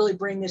can't really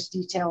bring this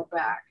detail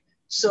back.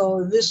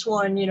 So this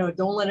one,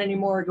 don't let any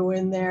more go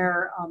in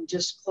there.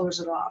 Just close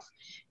it off.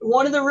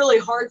 One of the really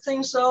hard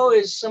things, though,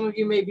 is some of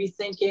you may be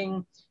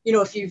thinking,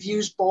 if you've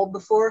used bulb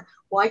before,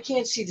 well, I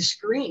can't see the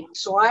screen,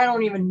 so I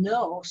don't even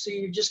know. So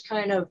you just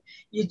kind of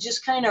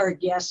are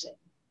guessing.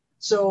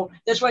 So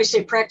that's why I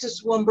say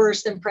practice one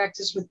burst, then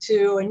practice with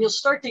two, and you'll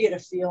start to get a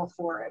feel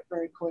for it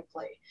very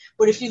quickly.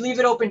 But if you leave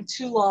it open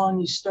too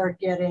long, you start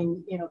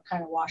getting,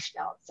 kind of washed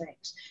out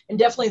things. And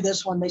definitely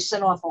this one, they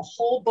sent off a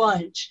whole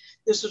bunch.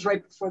 This was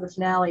right before the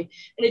finale,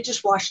 and it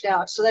just washed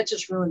out. So that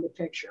just ruined the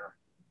picture.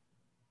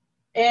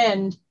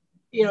 And,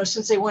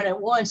 since they went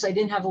at once, I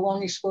didn't have a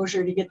long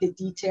exposure to get the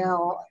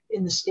detail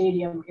in the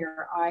stadium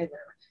here either.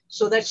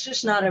 So that's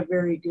just not a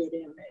very good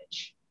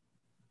image.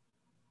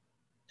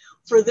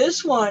 For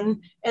this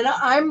one, and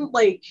I'm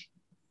like,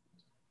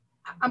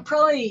 I'm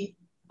probably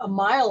a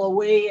mile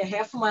away, a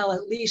half a mile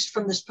at least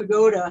from this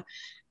pagoda.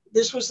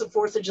 This was the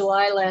 4th of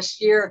July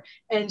last year.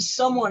 And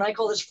someone, I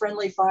call this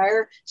friendly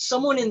fire,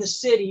 someone in the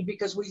city,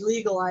 because we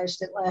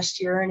legalized it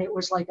last year and it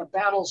was like a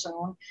battle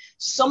zone,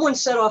 someone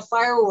set off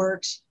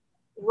fireworks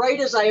right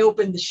as I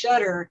opened the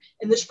shutter.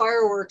 And this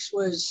fireworks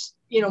was,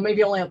 you know,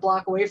 maybe only a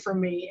block away from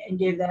me and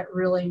gave that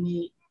really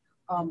neat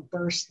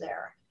burst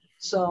there.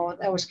 So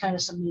that was kind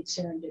of some neat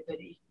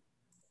serendipity.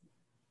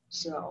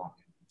 So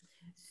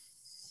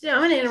I'm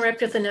going to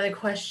interrupt with another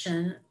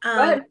question.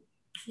 Go ahead.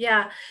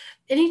 Yeah.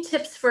 Any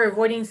tips for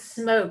avoiding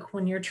smoke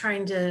when you're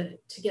trying to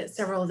get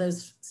several of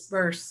those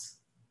bursts?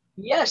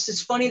 Yes,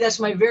 it's funny. That's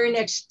my very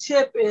next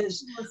tip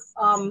is,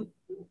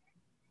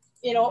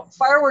 you know,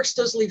 fireworks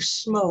does leave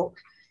smoke.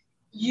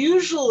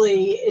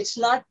 Usually it's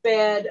not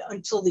bad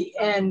until the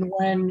end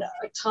when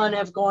a ton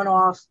have gone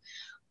off.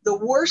 The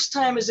worst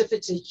time is if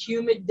it's a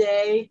humid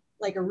day,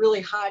 like a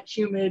really hot,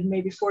 humid,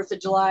 maybe 4th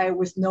of July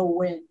with no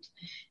wind.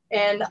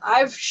 And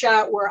I've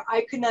shot where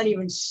I could not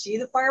even see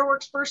the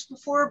fireworks burst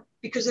before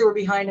because they were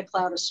behind a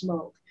cloud of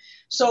smoke.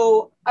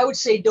 So I would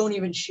say don't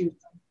even shoot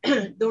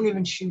them. Don't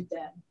even shoot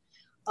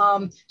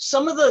them.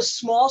 Some of the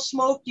small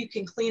smoke you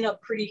can clean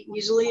up pretty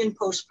easily in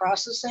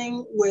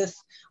post-processing with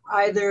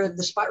either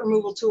the spot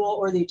removal tool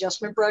or the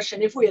adjustment brush.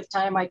 And if we have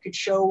time, I could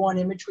show one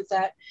image with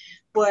that.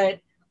 But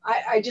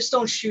I just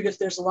don't shoot if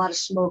there's a lot of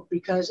smoke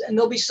because, and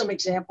there'll be some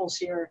examples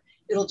here,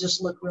 it'll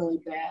just look really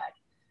bad.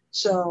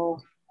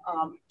 So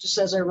just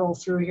as I roll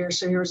through here.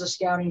 So here's a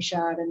scouting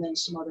shot and then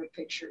some other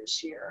pictures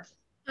here.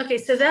 Okay,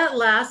 so that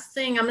last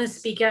thing, I'm going to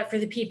speak out for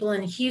the people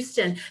in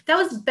Houston. That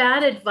was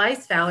bad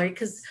advice, Valerie,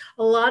 because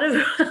a lot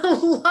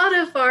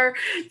of our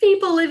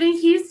people live in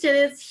Houston.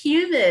 It's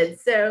humid,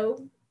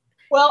 so.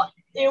 Well,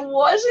 it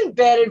wasn't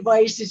bad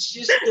advice. It's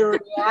just the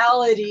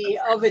reality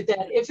of it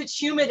that if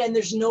it's humid and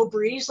there's no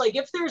breeze, like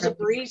if there's a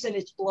breeze and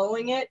it's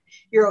blowing it,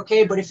 you're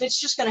okay. But if it's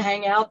just going to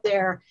hang out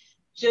there,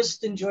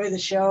 just enjoy the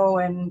show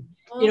and,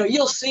 you know,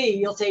 you'll see,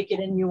 you'll take it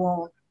and you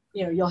won't,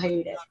 you know, you'll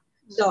hate it.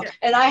 So,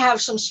 and I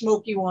have some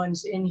smoky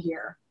ones in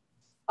here.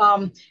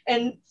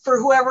 And for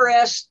whoever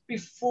asked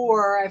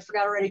before, I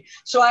forgot already.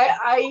 So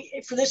I,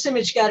 for this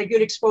image, got a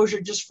good exposure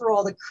just for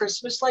all the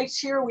Christmas lights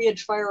here. We had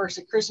fireworks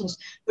at Christmas,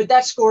 but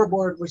that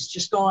scoreboard was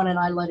just gone and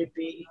I let it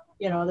be.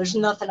 You know, there's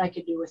nothing I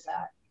could do with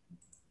that.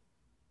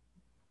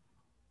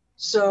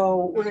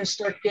 So we're going to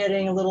start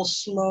getting a little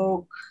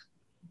smoke.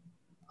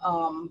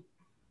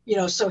 You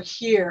know, so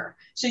here,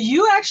 so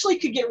you actually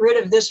could get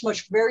rid of this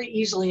much very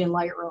easily in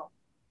Lightroom,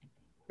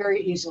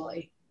 very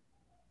easily.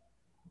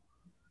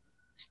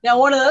 Now,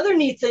 one of the other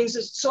neat things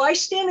is, so I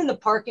stand in the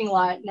parking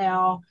lot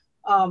now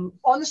on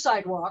the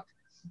sidewalk,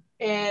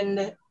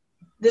 and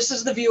this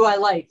is the view I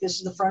like. This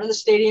is the front of the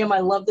stadium. I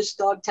love this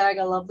dog tag.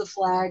 I love the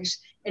flags,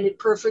 and it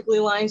perfectly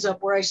lines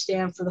up where I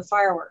stand for the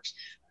fireworks.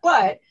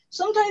 But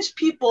sometimes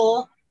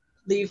people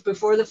leave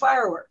before the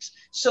fireworks.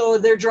 So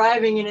they're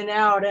driving in and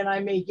out, and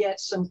I may get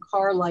some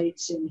car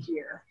lights in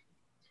here.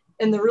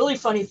 And the really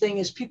funny thing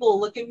is people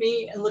look at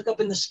me and look up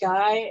in the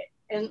sky.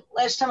 And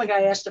last time a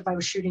guy asked if I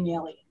was shooting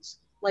aliens,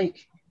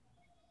 like,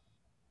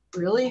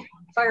 really?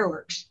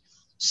 Fireworks.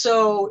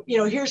 So, you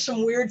know, here's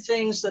some weird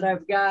things that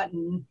I've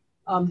gotten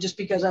just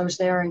because I was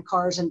there and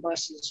cars and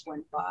buses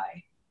went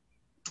by.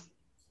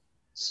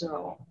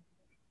 So,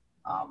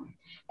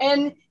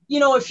 and, you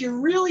know, if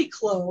you're really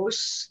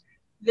close,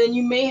 then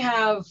you may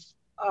have,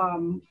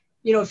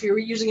 you know, if you're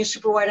using a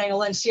super wide angle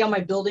lens, see how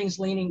my building's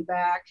leaning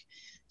back.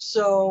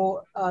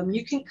 So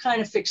you can kind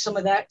of fix some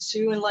of that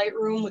too in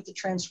Lightroom with the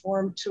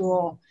transform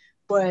tool,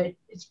 but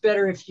it's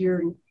better if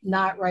you're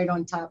not right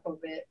on top of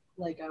it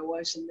like I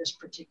was in this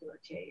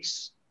particular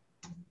case.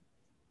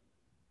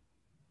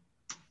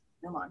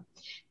 Come on.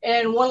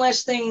 And one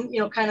last thing, you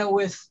know, kind of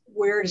with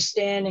where to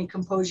stand and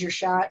compose your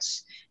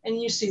shots.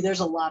 And you see there's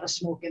a lot of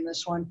smoke in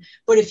this one.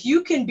 But if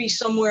you can be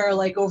somewhere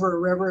like over a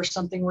river or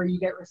something where you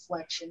get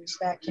reflections,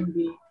 that can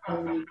be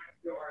really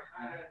good.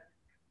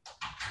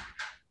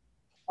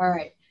 All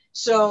right.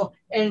 So,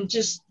 and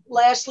just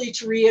lastly,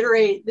 to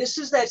reiterate, this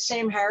is that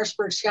same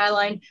Harrisburg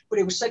skyline, but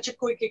it was such a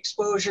quick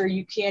exposure,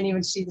 you can't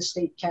even see the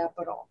state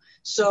capitol.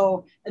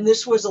 So, and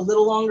this was a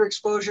little longer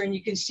exposure and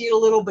you can see it a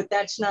little, but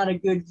that's not a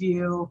good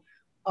view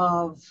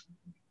of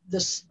the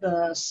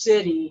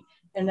city.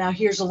 And now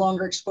here's a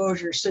longer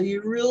exposure. So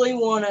you really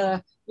want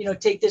to, you know,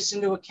 take this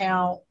into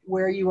account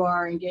where you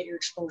are and get your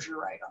exposure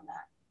right on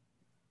that.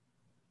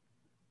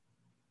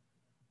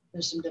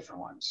 There's some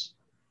different ones.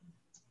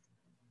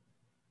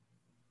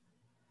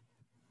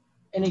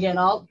 And again,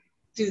 I'll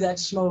do that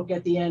smoke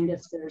at the end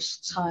if there's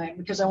time,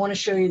 because I want to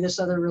show you this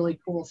other really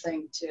cool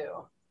thing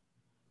too.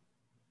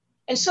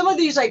 And some of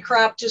these I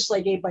crop just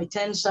like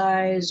 8x10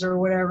 size or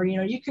whatever, you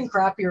know, you can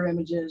crop your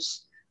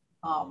images,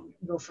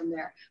 go from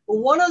there. But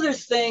one other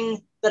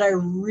thing that I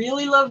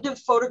really love to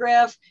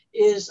photograph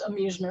is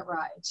amusement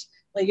rides.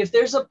 Like if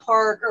there's a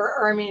park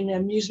or I mean, an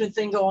amusement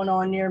thing going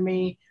on near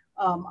me,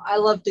 I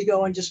love to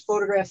go and just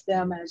photograph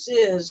them as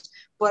is,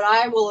 but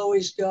I will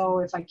always go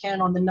if I can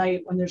on the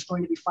night when there's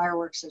going to be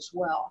fireworks as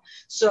well.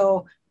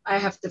 So I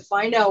have to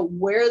find out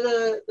where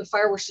the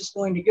fireworks is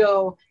going to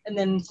go and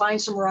then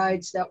find some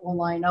rides that will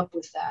line up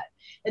with that.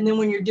 And then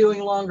when you're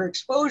doing longer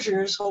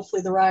exposures,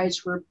 hopefully the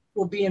rides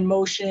will be in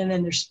motion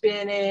and they're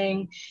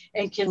spinning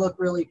and can look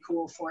really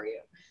cool for you.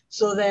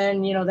 So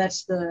then, you know,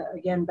 that's the,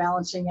 again,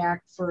 balancing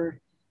act for,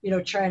 you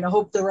know, trying to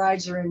hope the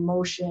rides are in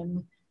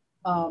motion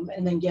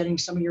and then getting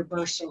some of your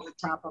bursts over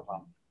top of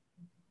them.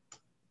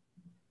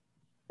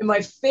 And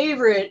my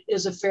favorite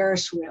is a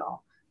Ferris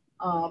wheel.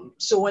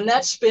 So when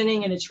that's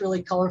spinning and it's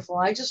really colorful,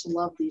 I just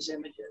love these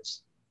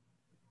images.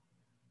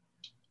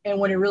 And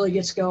when it really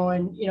gets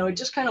going, you know, it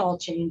just kind of all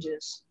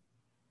changes.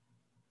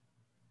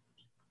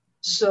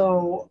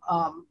 So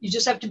you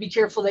just have to be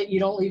careful that you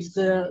don't leave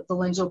the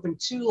lens open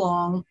too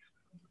long,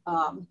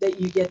 that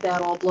you get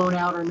that all blown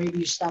out, or maybe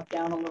you stop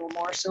down a little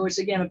more. So it's,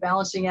 again, a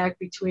balancing act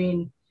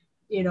between,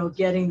 you know,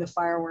 getting the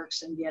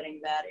fireworks and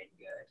getting that in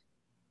good.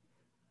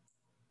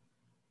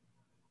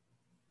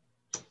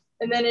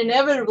 And then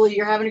inevitably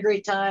you're having a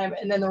great time,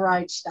 and then the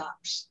ride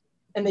stops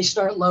and they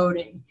start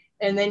loading.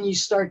 And then you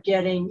start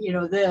getting, you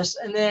know, this,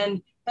 and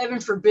then heaven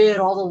forbid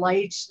all the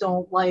lights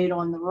don't light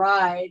on the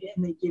ride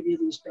and they give you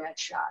these bad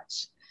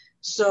shots.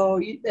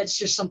 So that's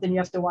just something you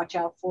have to watch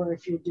out for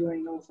if you're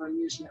doing over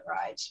amusement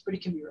rides, but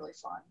it can be really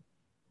fun.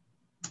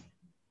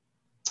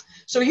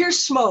 So here's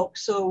smoke.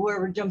 So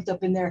whoever jumped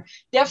up in there,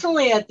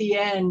 definitely at the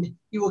end,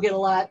 you will get a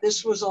lot.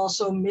 This was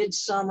also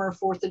midsummer,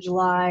 4th of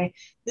July.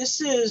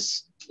 This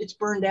is, it's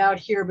burned out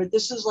here, but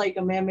this is like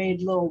a man-made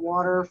little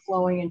water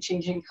flowing and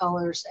changing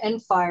colors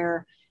and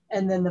fire,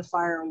 and then the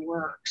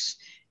fireworks.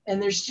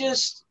 And there's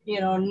just, you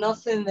know,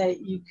 nothing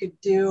that you could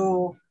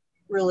do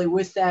really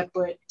with that,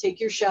 but take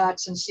your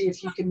shots and see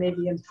if you can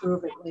maybe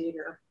improve it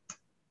later.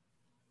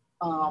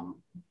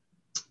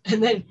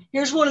 And then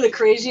here's one of the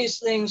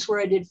craziest things where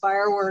I did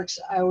fireworks.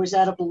 I was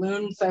at a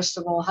balloon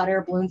festival, hot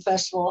air balloon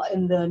festival,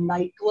 and the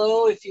night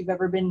glow, if you've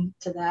ever been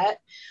to that,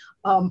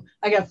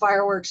 I got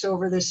fireworks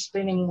over this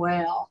spinning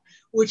whale,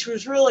 which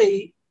was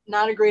really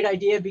not a great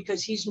idea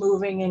because he's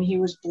moving and he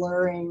was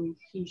blurring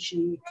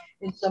she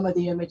in some of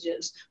the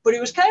images. But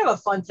it was kind of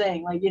a fun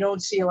thing. Like, you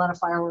don't see a lot of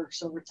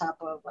fireworks over top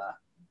of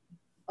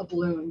a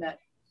balloon that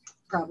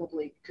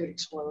probably could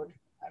explode.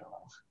 I don't know.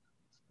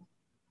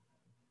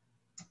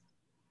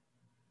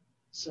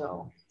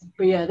 So,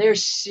 but yeah,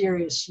 there's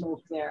serious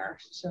smoke there.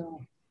 So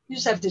you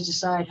just have to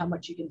decide how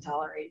much you can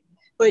tolerate.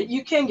 But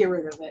you can get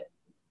rid of it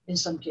in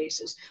some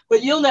cases.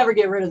 But you'll never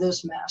get rid of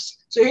this mess.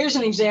 So here's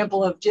an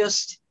example of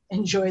just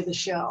enjoy the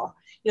show.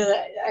 You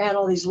know, I had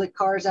all these lit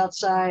cars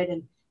outside,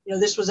 and, you know,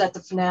 this was at the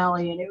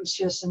finale, and it was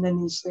just, and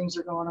then these things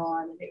are going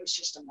on, and it was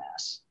just a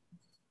mess.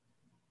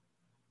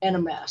 And a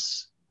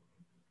mess.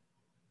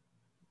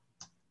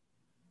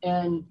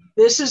 And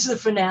this is the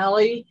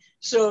finale.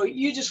 So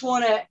you just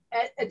want to,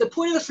 at the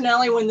point of the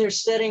finale, when they're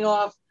setting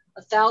off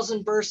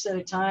 1,000 bursts at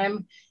a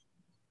time,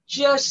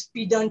 just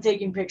be done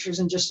taking pictures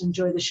and just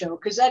enjoy the show,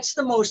 because that's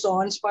the most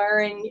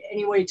awe-inspiring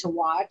anyway to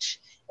watch,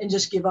 and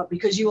just give up,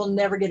 because you will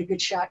never get a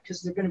good shot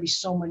because there are going to be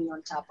so many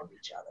on top of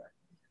each other.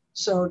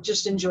 So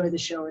just enjoy the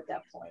show at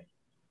that point,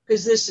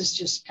 because this is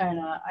just kind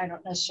of, I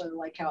don't necessarily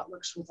like how it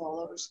looks with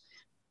all those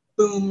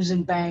booms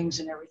and bangs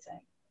and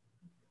everything.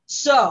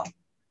 So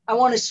I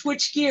want to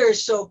switch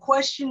gears. So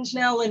questions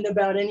now, Linda,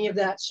 about any of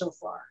that so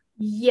far?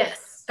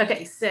 Yes.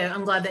 Okay. So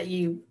I'm glad that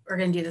you are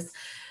going to do this,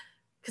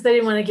 because I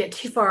didn't want to get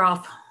too far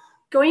off.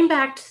 Going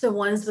back to the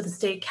ones with the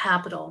state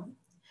capitol,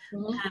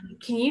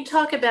 can you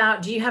talk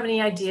about, do you have any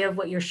idea of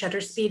what your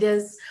shutter speed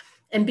is?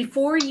 And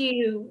before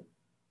you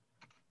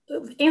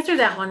answer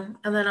that one,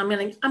 and then I'm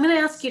going to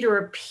ask you to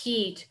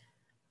repeat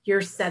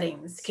your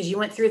settings, because you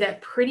went through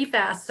that pretty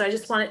fast. So I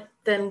just wanted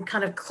them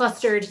kind of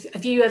clustered. A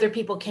few other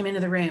people came into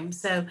the room.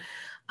 So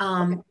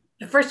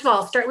first of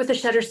all, start with the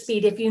shutter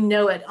speed if you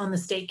know it on the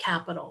state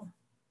capitol.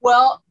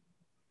 Well,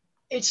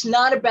 it's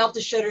not about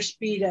the shutter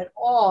speed at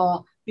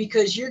all,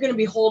 because you're going to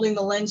be holding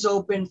the lens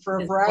open for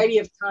a variety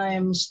of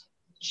times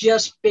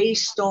just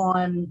based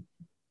on,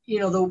 you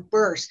know, the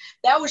burst.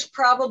 That was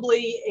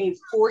probably a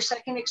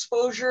 4-second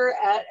exposure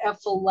at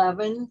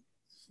f11,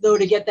 though,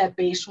 to get that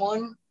base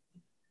one.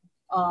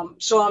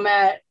 So I'm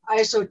at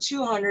ISO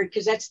 200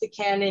 because that's the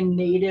Canon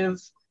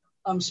native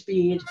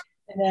speed,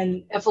 and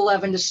then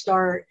f11 to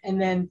start, and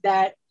then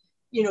that,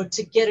 you know,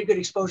 to get a good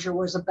exposure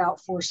was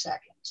about 4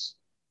 seconds.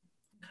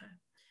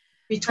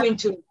 Between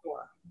 2 and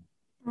 4.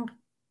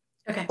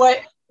 Okay. But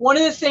one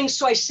of the things,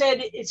 so I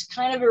said it's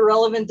kind of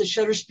irrelevant, the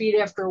shutter speed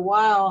after a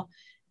while,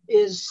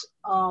 is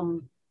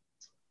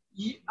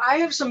I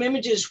have some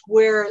images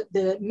where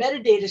the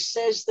metadata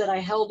says that I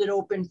held it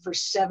open for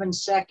 7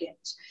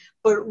 seconds,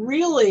 but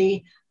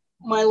really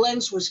my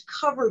lens was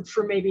covered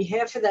for maybe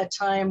half of that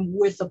time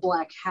with a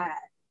black hat.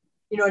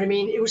 You know what I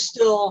mean? It was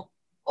still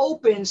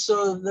open,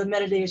 so the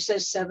metadata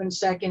says 7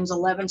 seconds,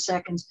 11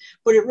 seconds,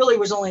 but it really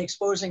was only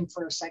exposing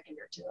for a second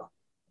or two.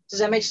 Does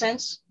that make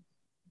sense?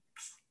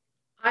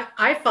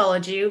 I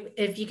followed you.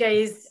 If you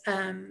guys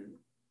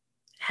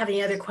have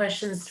any other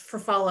questions for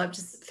follow-up,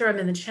 just throw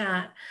them in the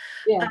chat.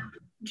 Yeah.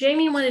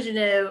 Jamie wanted to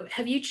know,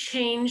 have you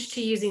changed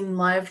to using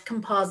live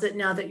composite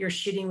now that you're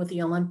shooting with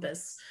the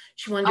Olympus?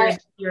 She wonders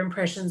what your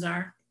impressions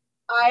are.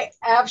 I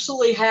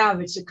absolutely have.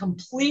 It's a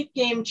complete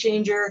game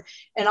changer.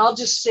 And I'll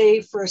just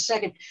say for a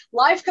second,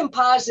 live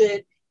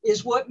composite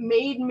is what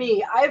made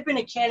me, I've been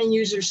a Canon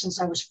user since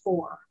I was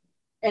 4,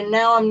 and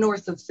now I'm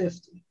north of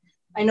 50.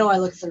 I know I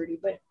look 30,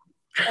 but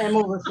I'm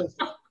over 50.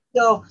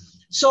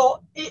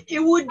 So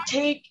it would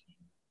take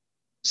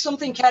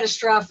something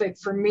catastrophic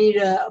for me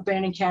to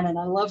abandon Canon.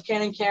 I love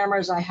Canon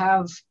cameras. I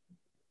have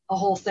a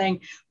whole thing,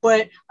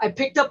 but I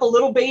picked up a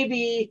little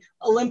baby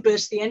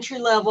Olympus, the entry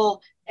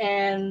level,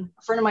 and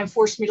a friend of mine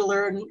forced me to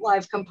learn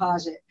live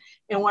composite.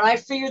 And when I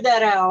figured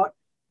that out,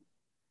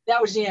 that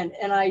was the end.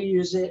 And I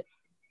use it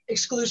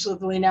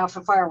exclusively now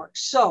for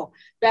fireworks. So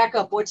back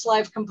up, what's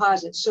live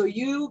composite? So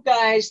you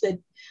guys that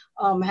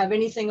have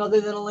anything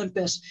other than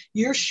Olympus,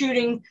 you're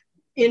shooting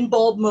in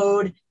bulb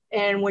mode.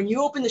 And when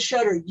you open the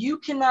shutter, you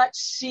cannot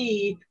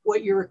see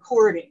what you're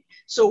recording.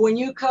 So when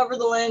you cover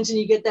the lens and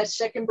you get that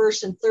second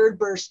burst and third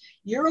burst,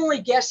 you're only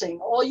guessing.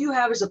 All you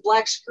have is a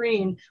black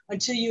screen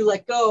until you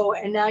let go,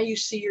 and now you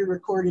see your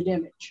recorded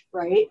image,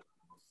 right?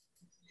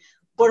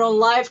 But on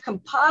live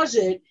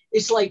composite,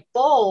 it's like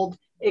bulb,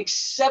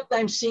 except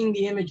I'm seeing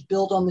the image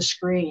build on the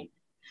screen.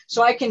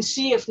 So I can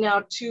see if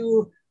now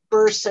 2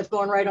 bursts have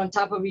gone right on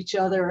top of each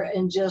other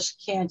and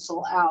just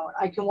cancel out.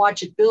 I can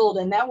watch it build,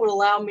 and that would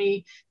allow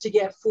me to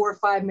get 4 or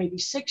 5, maybe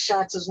 6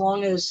 shots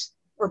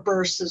or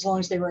bursts, as long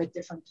as they were at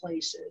different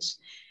places.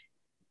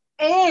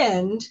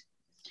 And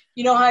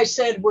you know how I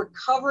said we're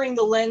covering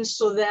the lens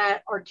so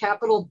that our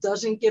capital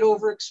doesn't get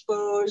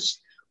overexposed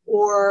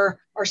or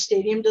our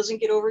stadium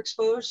doesn't get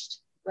overexposed,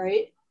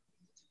 right?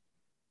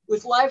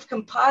 With live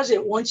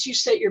composite, once you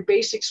set your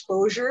base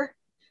exposure,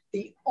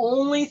 the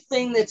only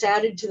thing that's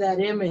added to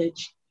that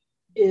image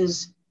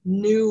is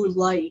new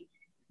light.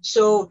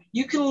 So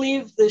you can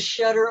leave the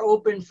shutter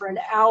open for an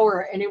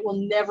hour and it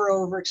will never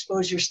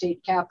overexpose your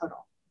state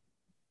capital.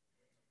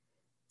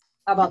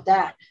 How about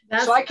that?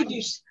 So I could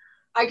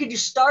do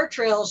star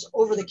trails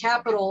over the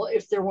Capitol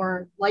if there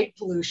weren't light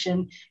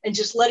pollution, and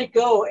just let it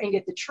go and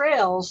get the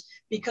trails,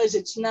 because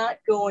it's not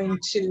going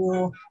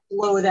to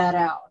blow that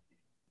out.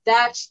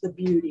 That's the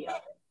beauty of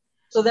it.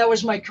 So that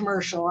was my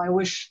commercial. I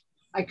wish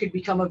I could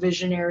become a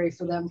visionary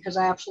for them, because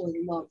I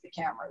absolutely love the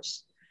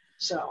cameras.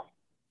 So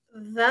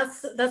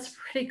that's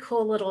pretty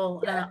cool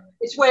little.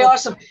 It's way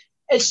awesome.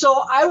 And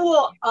so I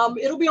will,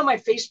 it'll be on my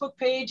Facebook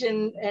page,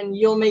 and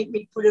you'll make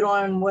me put it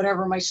on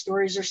whatever, my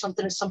stories or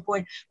something at some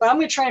point. But I'm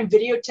going to try and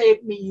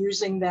videotape me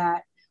using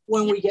that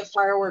when we get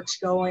fireworks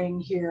going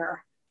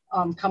here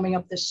coming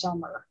up this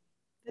summer.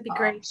 That'd be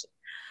great.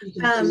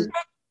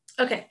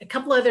 Okay, a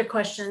couple other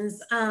questions.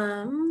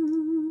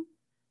 Karen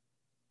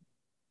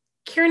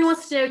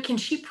wants to know, can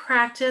she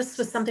practice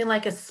with something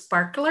like a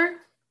sparkler?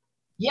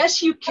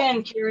 Yes, you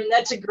can, Karen.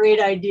 That's a great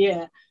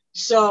idea.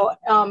 So,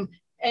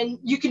 and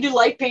you can do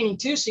light painting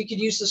too. So you could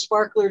use the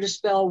sparkler to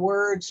spell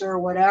words or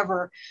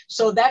whatever.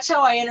 So that's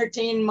how I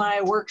entertained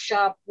my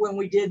workshop when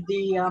we did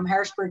the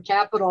Harrisburg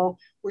Capitol.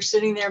 We're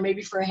sitting there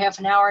maybe for a half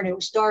an hour and it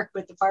was dark,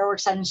 but the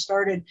fireworks hadn't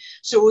started.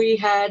 So we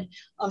had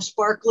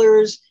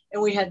sparklers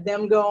and we had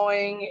them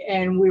going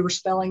and we were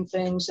spelling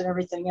things and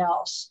everything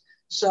else.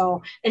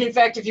 So, and in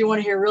fact, if you want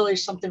to hear really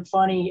something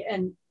funny,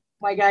 and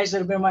my guys that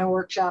have been in my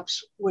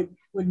workshops would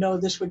know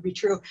this would be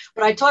true,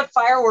 but I taught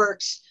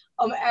fireworks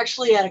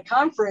actually at a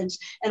conference,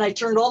 and I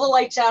turned all the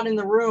lights out in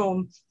the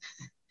room,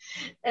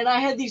 and I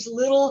had these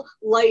little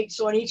lights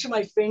on each of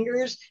my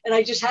fingers, and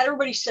I just had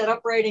everybody set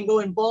up right and go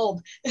in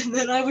bulb. And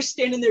then I was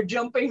standing there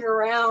jumping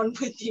around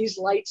with these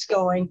lights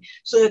going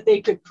so that they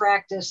could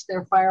practice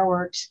their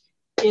fireworks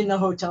in the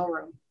hotel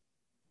room.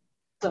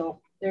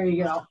 So there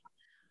you go.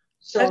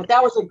 So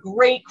that was a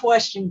great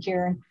question,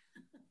 Karen.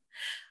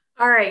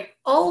 All right.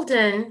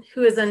 Alden,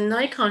 who is a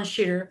Nikon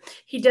shooter,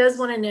 he does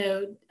want to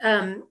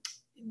know,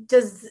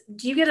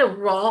 do you get a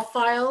raw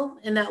file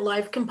in that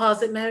live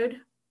composite mode?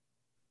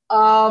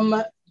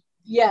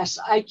 Yes,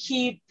 I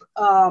keep,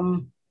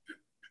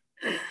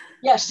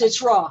 yes,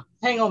 it's raw.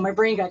 Hang on, my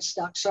brain got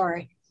stuck.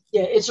 Sorry.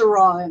 Yeah, it's a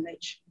raw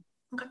image.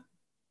 Okay.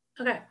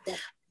 Okay. Yeah.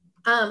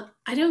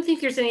 I don't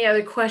think there's any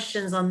other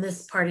questions on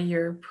this part of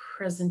your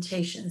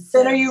presentation. So.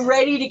 Then are you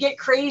ready to get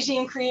crazy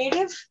and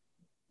creative?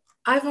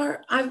 I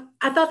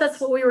thought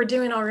that's what we were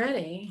doing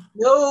already.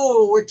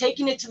 No, we're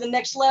taking it to the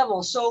next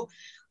level. So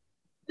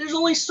there's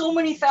only so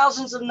many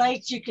thousands of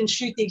nights you can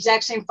shoot the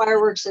exact same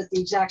fireworks at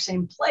the exact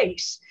same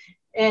place.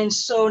 And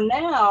so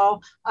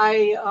now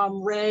I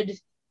read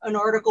an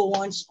article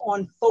once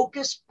on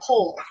focus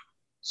pull,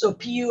 so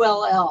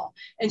P-U-L-L.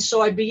 And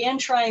so I began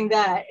trying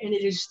that, and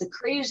it is the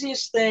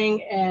craziest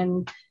thing.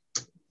 And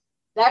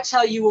that's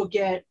how you will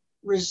get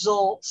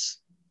results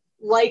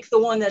like the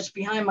one that's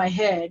behind my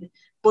head,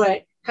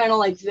 but kind of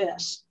like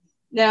this.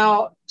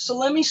 Now, so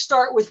let me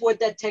start with what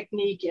that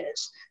technique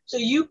is. So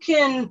you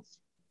can't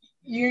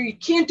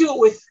do it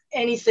with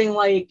anything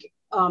like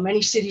any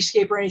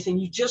cityscape or anything.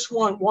 You just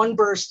want one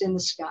burst in the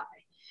sky.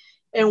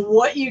 And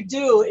what you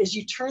do is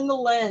you turn the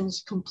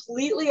lens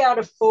completely out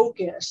of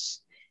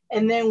focus.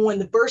 And then when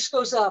the burst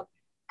goes up,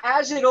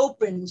 as it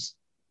opens,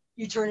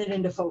 you turn it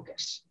into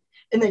focus.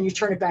 And then you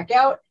turn it back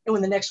out. And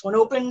when the next one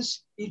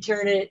opens, you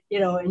turn it,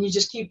 and you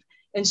just keep.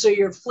 And so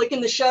you're flicking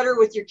the shutter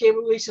with your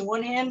cable release in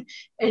one hand,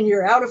 and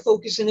you're out of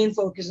focus and in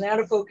focus and out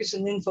of focus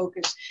and in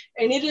focus.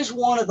 And it is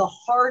one of the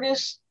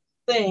hardest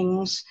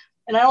things.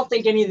 And I don't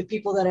think any of the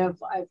people that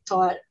I've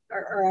taught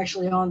are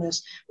actually on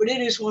this, but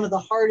it is one of the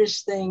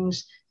hardest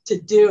things to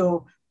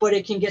do, but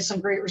it can get some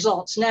great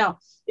results. Now,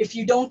 if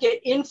you don't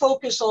get in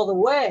focus all the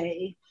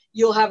way,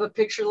 you'll have a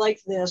picture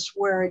like this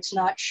where it's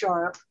not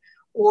sharp,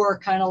 or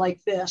kind of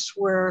like this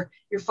where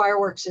your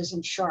fireworks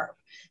isn't sharp.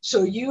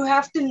 So you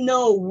have to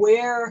know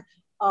where,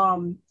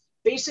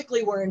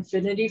 basically where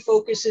infinity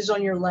focus is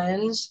on your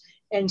lens.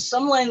 And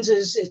some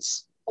lenses,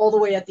 it's all the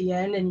way at the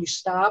end and you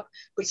stop,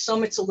 but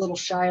some it's a little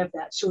shy of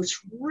that. So it's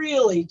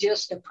really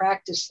just a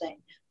practice thing.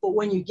 But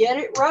when you get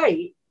it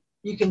right,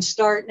 you can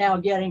start now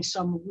getting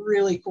some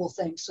really cool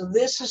things. So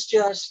this is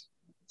just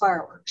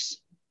fireworks.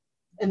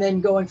 And then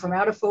going from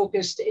out of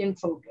focus to in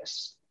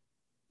focus.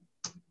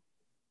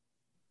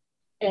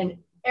 And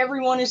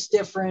everyone is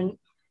different.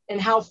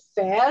 And how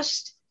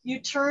fast you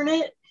turn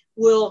it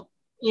will,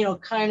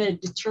 kind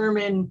of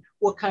determine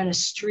what kind of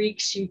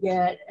streaks you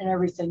get and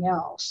everything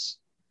else.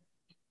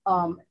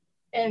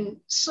 And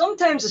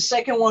sometimes the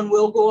second one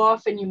will go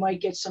off and you might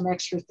get some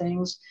extra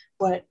things,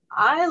 but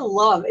I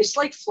love, it's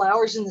like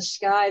flowers in the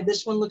sky.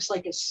 This one looks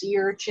like a sea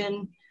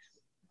urchin.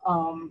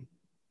 Some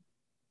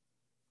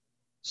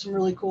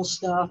really cool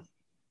stuff.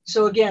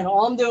 So again,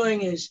 all I'm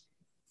doing is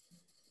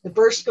the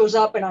burst goes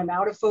up and I'm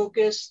out of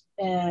focus,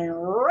 and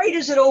right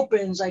as it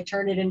opens, I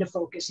turn it into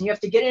focus, and you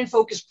have to get in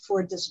focus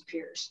before it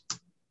disappears.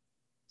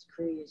 It's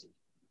crazy.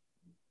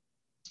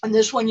 And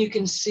this one you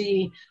can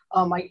see,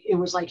 it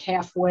was like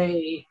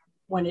halfway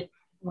when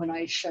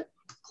I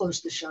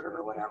closed the shutter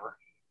or whatever.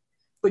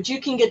 But you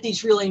can get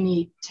these really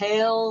neat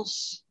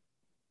tails.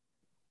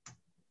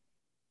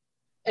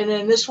 And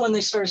then this one,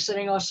 they started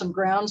setting off some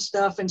ground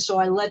stuff. And so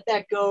I let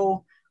that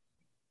go,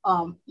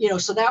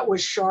 so that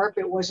was sharp.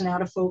 It wasn't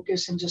out of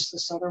focus, and just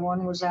this other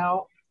one was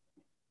out.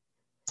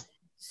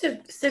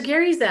 So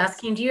Gary's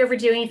asking, do you ever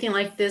do anything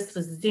like this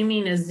with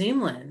zooming a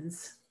zoom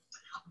lens?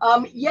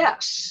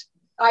 Yes,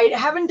 I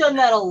haven't done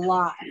that a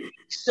lot.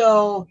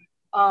 So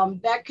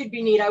that could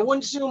be neat. I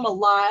wouldn't zoom a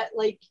lot.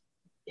 Like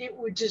it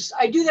would just,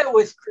 I do that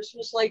with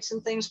Christmas lights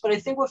and things, but I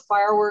think with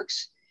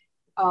fireworks,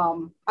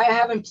 I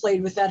haven't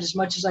played with that as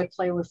much as I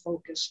play with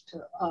focus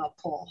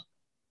pull.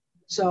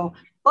 So,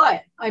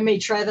 but I may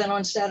try that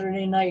on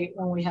Saturday night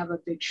when we have a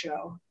big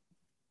show.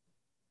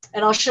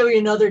 And I'll show you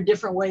another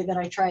different way that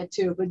I try it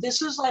too. But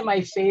this is like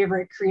my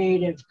favorite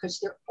creative because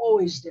they're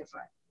always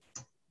different.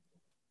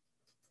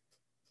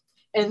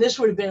 And this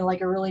would have been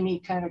like a really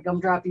neat kind of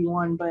gumdroppy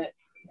one, but it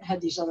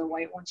had these other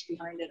white ones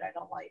behind it I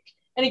don't like.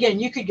 And again,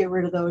 you could get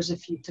rid of those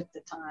if you took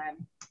the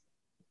time.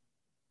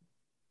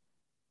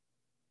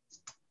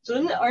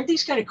 So aren't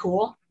these kind of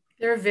cool?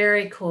 They're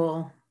very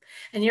cool.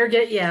 And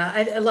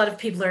a lot of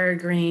people are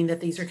agreeing that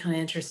these are kind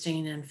of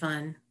interesting and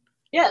fun.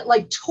 Yeah,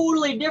 like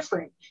totally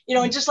different.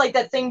 And just like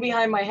that thing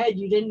behind my head,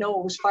 you didn't know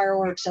it was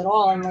fireworks at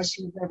all unless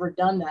you've ever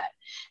done that.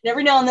 And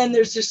every now and then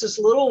there's just this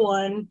little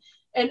one,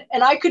 and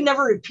I could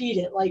never repeat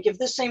it. Like if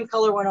this same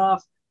color went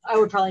off, I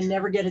would probably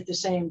never get it the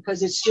same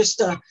because it's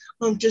just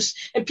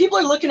and people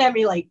are looking at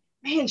me like,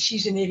 man,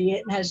 she's an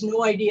idiot and has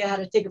no idea how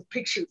to take a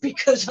picture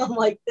because I'm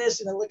like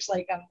this and it looks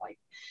like I'm like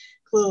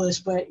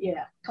clueless. But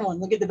yeah, come on,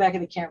 look at the back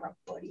of the camera,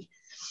 buddy.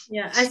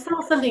 Yeah, I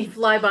saw something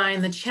fly by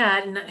in the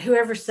chat, and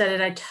whoever said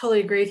it, I totally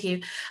agree with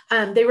you.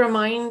 They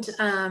remind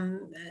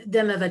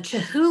them of a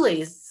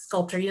Chihuly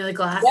sculptor, the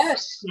glass.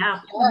 Yes. Yeah.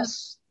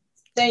 Yes.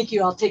 Thank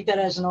you. I'll take that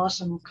as an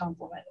awesome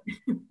compliment.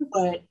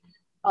 But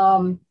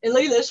and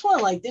look at this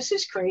one. Like this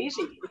is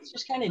crazy. It's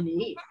just kind of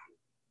neat.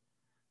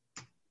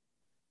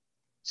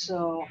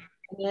 So,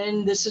 and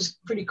then this is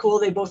pretty cool.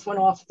 They both went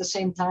off at the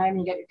same time.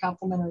 You got your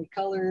complementary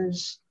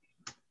colors.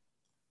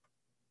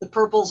 The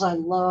purples I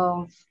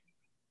love.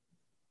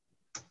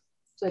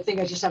 So I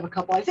think I just have a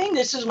couple. I think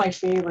this is my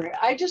favorite.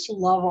 I just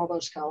love all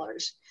those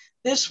colors.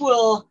 This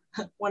will,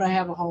 when I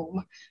have a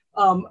home,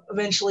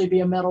 eventually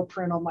be a metal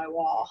print on my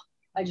wall.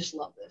 I just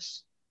love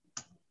this.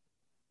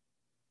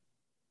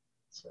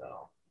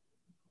 So,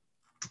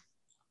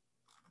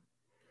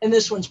 and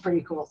this one's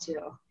pretty cool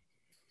too.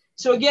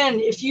 So again,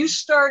 if you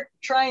start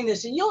trying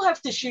this, and you'll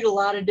have to shoot a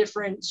lot of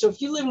different, so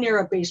if you live near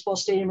a baseball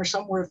stadium or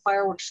something where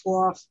fireworks go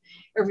off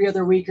every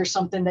other week or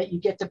something that you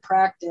get to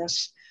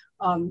practice,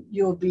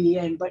 you'll be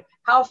in. But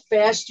how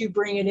fast you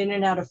bring it in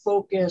and out of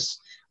focus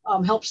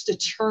helps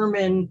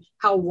determine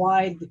how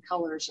wide the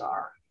colors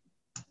are.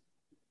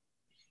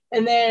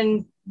 And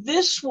then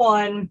this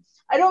one,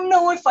 I don't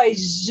know if I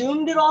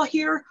zoomed it all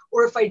here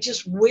or if I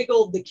just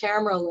wiggled the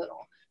camera a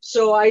little.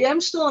 So I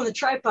am still on the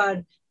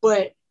tripod,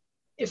 but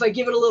if I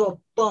give it a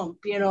little bump,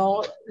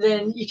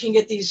 then you can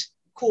get these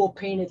cool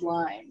painted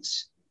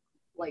lines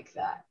like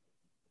that.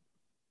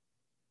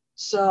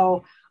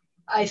 So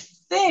I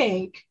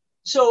think,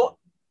 so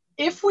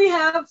if we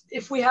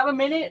have a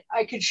minute,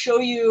 I could show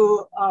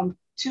you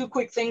two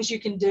quick things you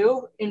can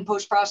do in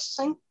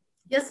post-processing.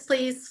 Yes,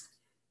 please.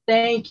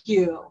 Thank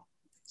you.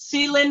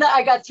 See, Linda,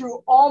 I got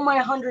through all my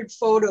 100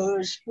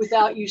 photos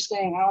without you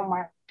saying, oh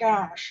my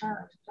gosh.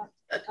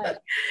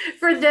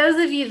 For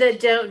those of you that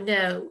don't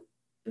know,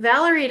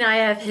 Valerie and I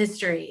have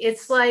history.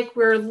 It's like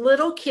we're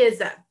little kids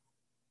that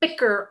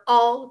bicker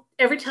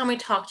every time we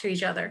talk to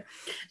each other.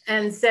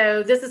 And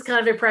so this is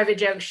kind of a private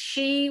joke.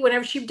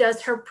 Whenever she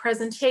does her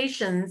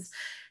presentations,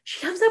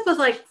 she comes up with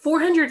like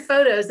 400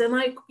 photos, and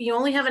like, you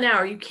only have an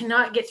hour. You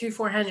cannot get through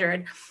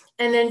 400.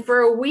 And then for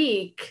a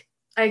week,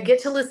 I get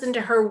to listen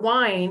to her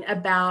whine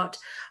about,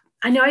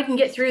 I know I can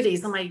get through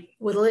these. I'm like,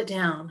 whittle it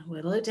down,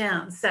 whittle it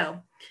down.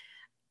 So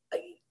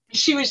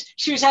she was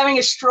having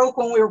a stroke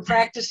when we were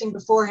practicing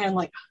beforehand,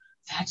 like,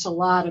 that's a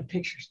lot of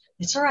pictures.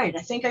 It's all right.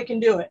 I think I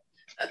can do it.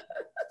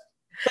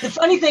 But the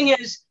funny thing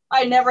is,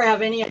 I never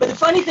have any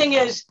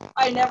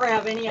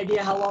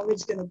idea how long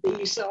it's going to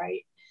be.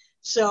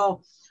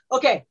 So,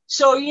 okay.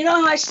 So, you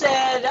know, I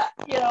said,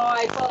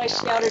 I thought I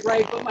scouted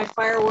right, but my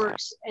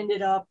fireworks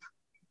ended up,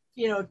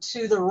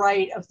 to the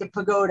right of the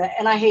pagoda.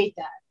 And I hate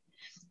that.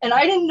 And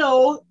I didn't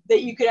know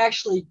that you could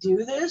actually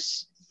do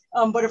this.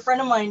 But a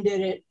friend of mine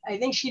did it. I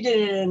think she did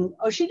it in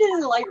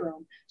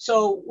Lightroom.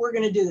 So we're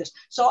going to do this.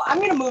 So I'm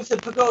going to move the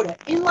pagoda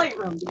in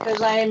Lightroom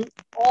because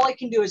all I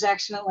can do is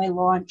accidentally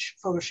launch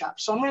Photoshop.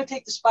 So I'm going to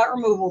take the spot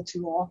removal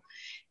tool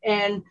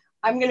and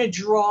I'm going to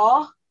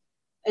draw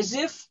as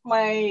if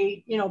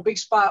my, big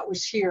spot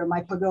was here, my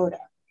pagoda.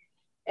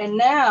 And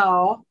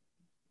now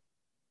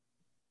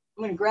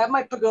I'm going to grab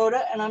my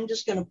pagoda and I'm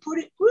just going to put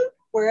it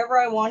wherever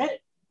I want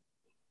it.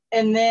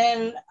 And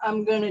then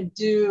I'm going to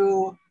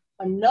do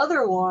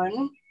another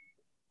one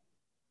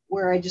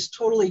where I just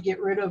totally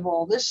get rid of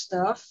all this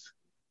stuff.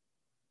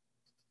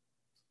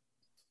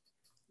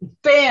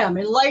 Bam,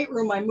 in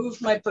Lightroom, I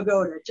moved my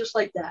pagoda just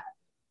like that.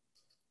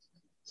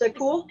 Is that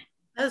cool?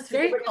 That's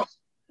very cool.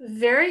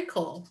 Very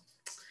cool.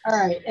 All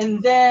right,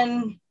 and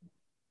then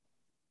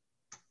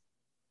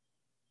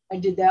I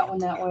did that one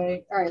that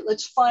way. All right,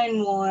 let's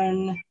find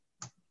one.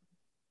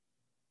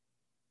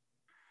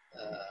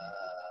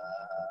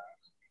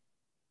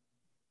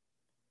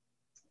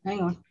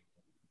 Hang on.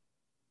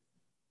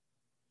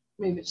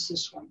 Maybe it's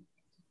this one.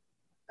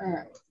 All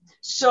right.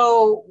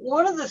 So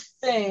one of the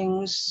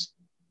things,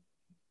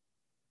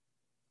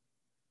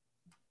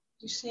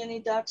 do you see any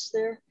dots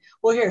there?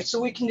 Well, here,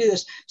 so we can do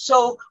this.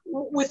 So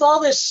with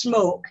all this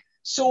smoke,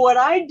 so what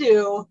I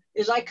do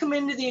is I come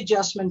into the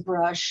adjustment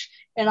brush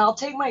and I'll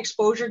take my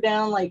exposure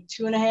down like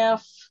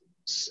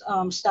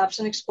 2.5 stops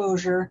in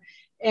exposure.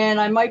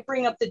 And I might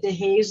bring up the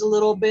dehaze a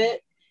little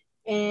bit.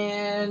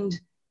 And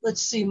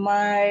let's see,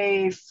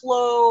 my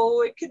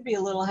flow, it could be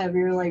a little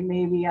heavier, like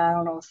maybe, I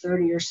don't know,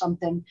 30 or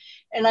something.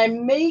 And I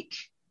make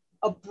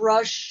a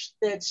brush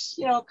that's,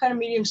 kind of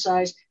medium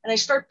sized, and I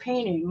start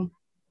painting.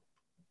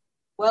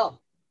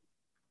 Well,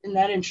 isn't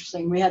that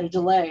interesting? We had a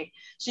delay.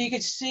 So you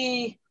could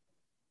see,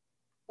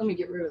 let me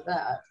get rid of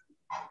that.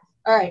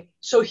 All right,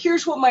 so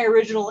here's what my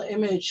original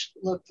image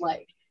looked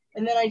like.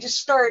 And then I just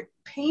start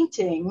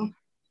painting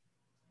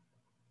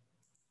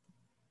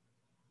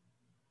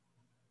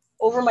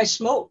over my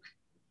smoke.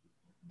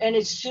 And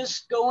it's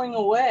just going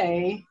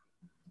away.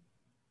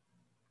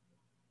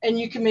 And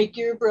you can make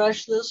your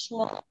brush this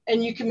small,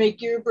 and you can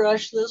make your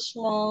brush this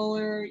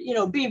smaller,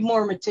 be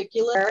more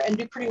meticulous and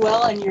do pretty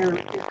well, and your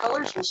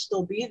colors will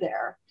still be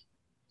there.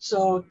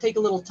 So take a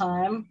little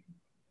time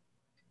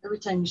every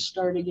time you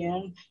start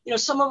again.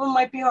 Some of them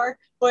might be hard,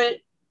 but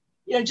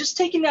just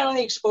taking down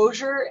the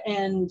exposure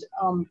and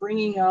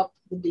bringing up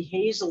the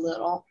dehaze a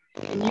little,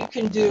 and you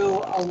can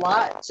do a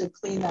lot to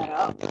clean that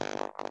up.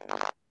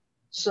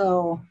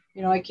 So,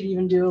 I could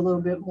even do a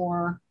little bit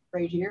more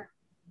right here.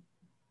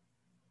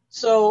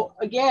 So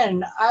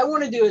again, I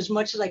want to do as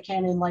much as I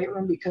can in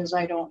Lightroom because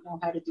I don't know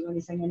how to do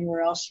anything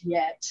anywhere else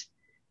yet.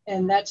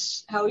 And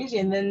that's how easy.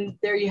 And then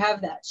there you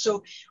have that.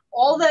 So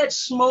all that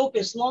smoke,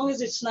 as long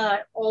as it's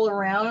not all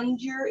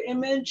around your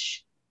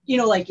image,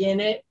 like in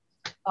it,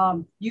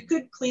 you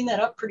could clean that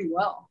up pretty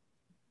well.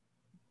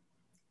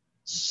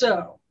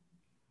 So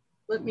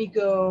let me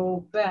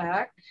go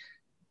back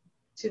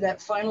to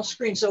that final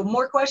screen. So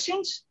more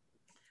questions?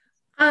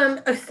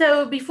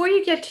 So before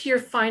you get to your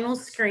final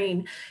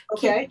screen,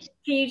 okay,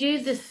 can you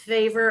do the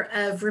favor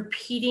of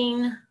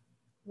repeating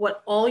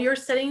what all your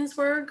settings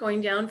were,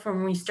 going down from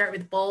when we start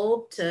with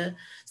bulb so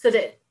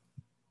that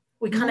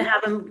we kind of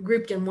have them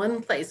grouped in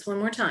one place one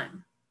more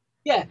time?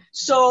 Yeah,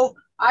 so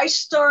I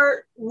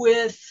start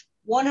with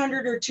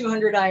 100 or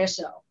 200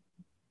 ISO.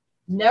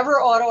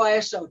 Never auto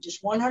ISO,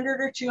 just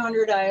 100 or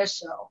 200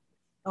 ISO,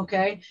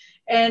 okay?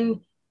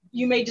 And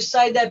you may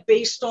decide that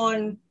based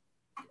on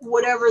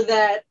whatever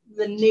that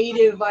the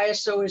native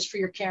ISO is for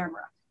your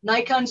camera.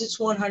 Nikon's it's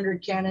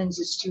 100, Canon's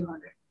it's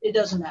 200. It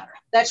doesn't matter.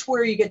 That's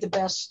where you get the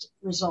best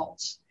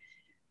results.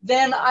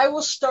 Then I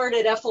will start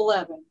at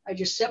f11. I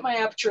just set my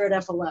aperture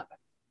at f11.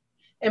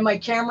 And my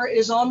camera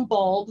is on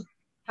bulb.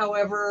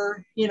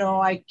 However,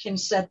 I can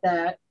set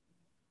that.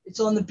 It's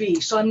on the B.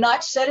 So I'm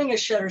not setting a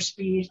shutter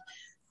speed.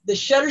 The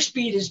shutter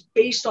speed is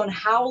based on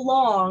how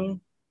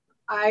long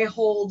I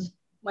hold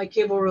my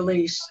cable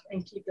release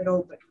and keep it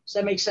open. Does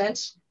that make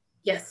sense?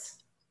 Yes.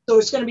 So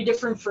it's going to be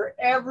different for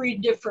every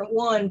different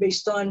one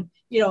based on,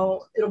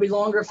 it'll be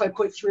longer if I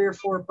put 3 or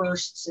 4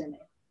 bursts in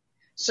it.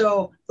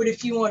 So, but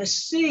if you want to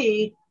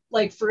see,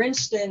 like, for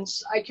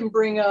instance, I can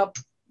bring up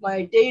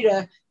my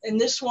data,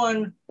 and this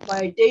one,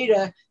 my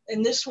data,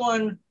 and this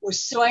one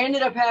was, so I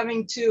ended up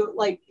having to,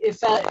 like, if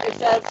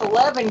that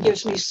 11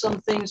 gives me some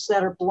things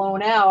that are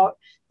blown out,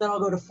 then I'll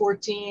go to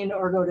 14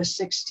 or go to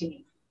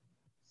 16.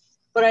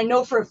 But I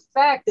know for a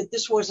fact that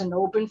this wasn't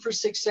open for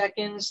 6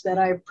 seconds, that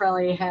I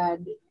probably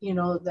had,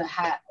 the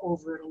hat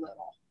over it a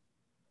little.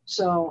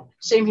 So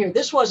same here.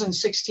 This wasn't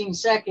 16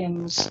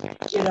 seconds.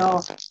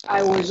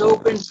 I was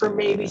open for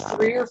maybe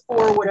 3 or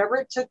 4, whatever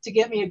it took to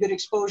get me a good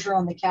exposure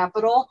on the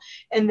capital,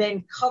 and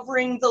then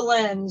covering the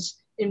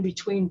lens in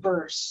between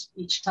bursts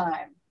each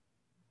time.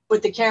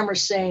 But the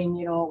camera's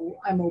saying,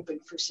 I'm open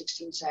for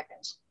 16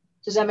 seconds.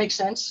 Does that make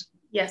sense?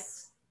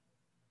 Yes.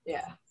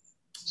 Yeah.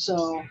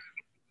 So,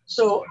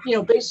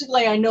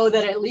 basically I know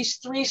that at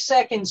least 3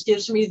 seconds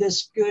gives me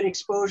this good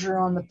exposure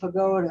on the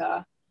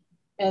pagoda.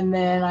 And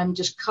then I'm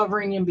just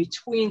covering in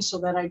between so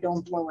that I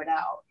don't blow it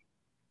out.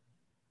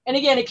 And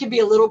again, it can be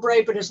a little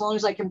bright, but as long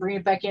as I can bring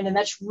it back in, and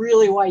that's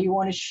really why you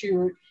want to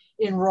shoot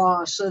in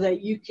RAW, so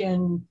that you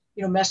can,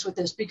 mess with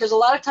this. Because a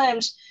lot of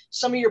times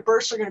some of your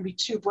bursts are going to be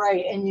too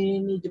bright and you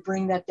need to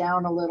bring that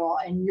down a little,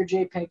 and your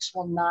JPEGs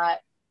will not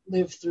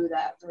live through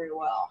that very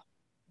well.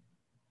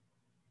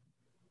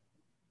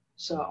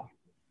 So,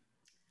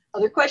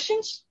 other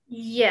questions?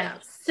 Yeah.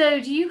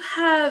 So do you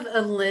have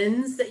a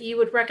lens that you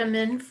would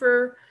recommend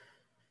for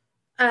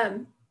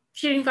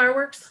shooting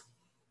fireworks?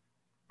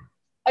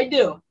 I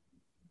do.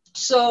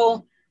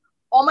 So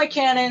all my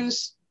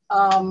Canons,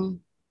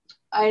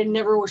 I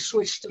never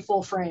switched to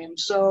full frame.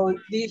 So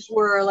these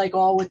were like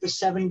all with the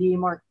 7D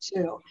Mark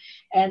II.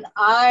 And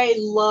I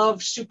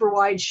love super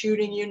wide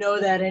shooting. You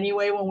know that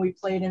anyway when we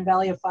played in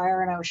Valley of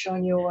Fire, and I was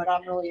showing you what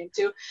I'm really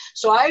into.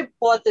 So I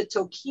bought the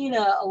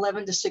Tokina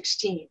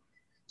 11-16.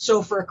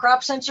 So for a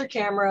crop sensor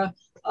camera,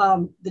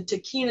 the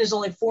Tokina is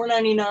only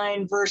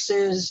 $499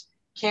 versus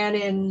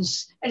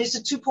Canon's, and it's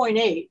a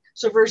 2.8,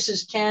 so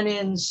versus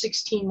Canon's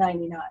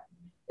 $16.99.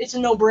 It's a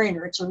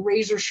no-brainer. It's a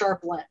razor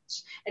sharp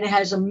lens, and it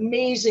has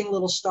amazing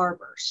little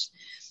starbursts.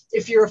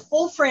 If you're a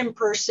full frame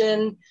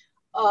person,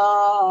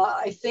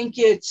 I think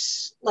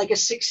it's like a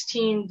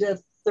 16 to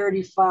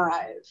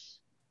 35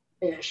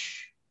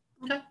 ish.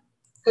 Okay.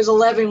 Because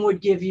 11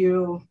 would give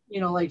you,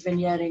 like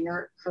vignetting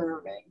or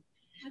curving.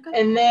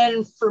 Okay. And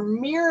then for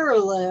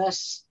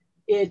mirrorless,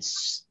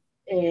 it's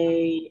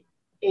a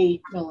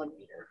 8mm.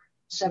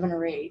 7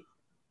 or 8,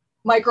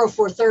 micro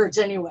 4/3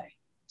 anyway.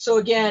 So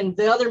again,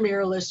 the other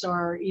mirrorless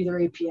are either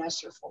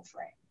APS or full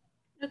frame.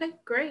 Okay,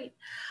 great.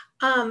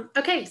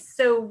 Okay,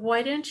 so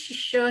why don't you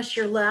show us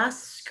your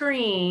last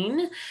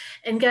screen?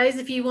 And guys,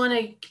 if you want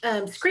to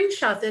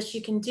screenshot this,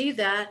 you can do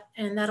that,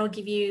 and that'll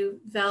give you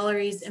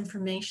Valerie's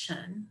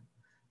information.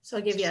 So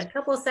I'll give you a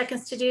couple of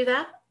seconds to do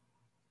that.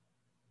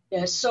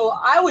 Yes, so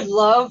I would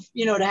love,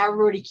 to have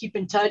everybody keep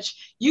in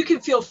touch. You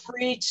can feel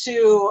free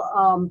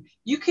to,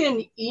 you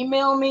can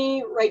email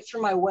me right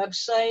through my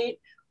website,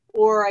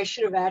 or I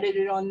should have added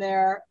it on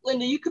there.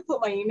 Linda, you could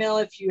put my email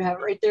if you have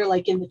it right there,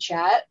 like in the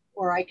chat,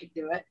 or I could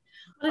do it.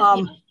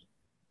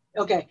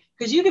 Okay,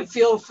 because you can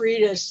feel free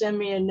to send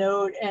me a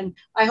note, and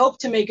I hope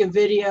to make a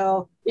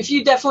video. If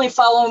you definitely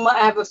follow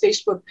I have a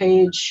Facebook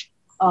page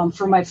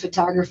for my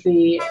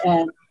photography,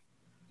 and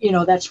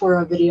that's where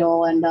a video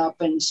will end up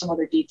and some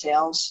other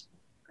details.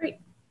 Great.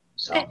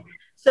 So, okay.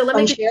 So let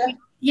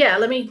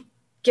me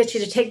get you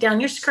to take down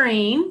your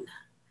screen,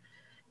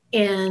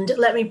 and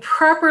let me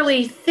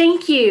properly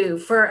thank you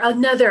for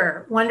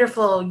another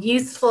wonderful,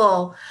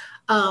 useful,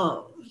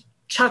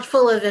 chock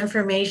full of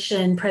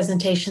information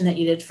presentation that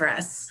you did for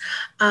us.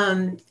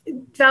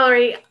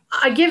 Valerie,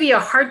 I give you a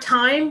hard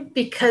time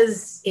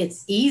because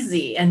it's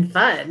easy and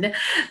fun,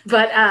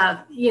 but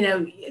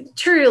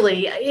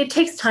truly it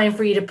takes time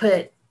for you to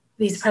put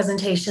these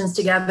presentations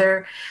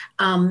together,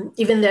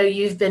 even though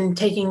you've been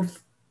taking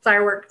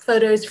firework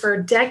photos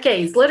for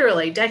decades,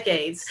 literally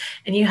decades,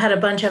 and you had a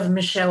bunch of them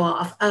to show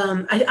off.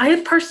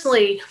 I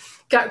personally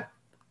got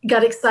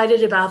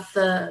excited about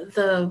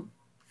the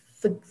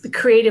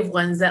creative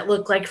ones that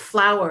look like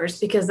flowers,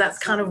 because that's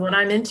kind of what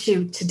I'm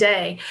into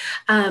today.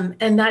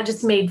 And that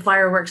just made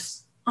fireworks,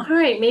 all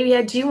right, maybe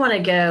I do want to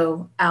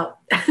go out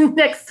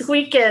next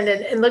weekend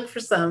and look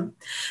for some.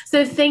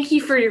 So thank you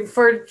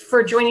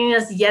for joining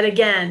us yet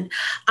again.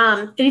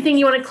 Anything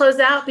you want to close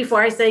out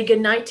before I say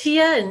good night to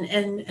you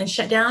and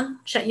shut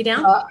you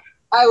down?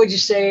 I would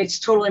just say it's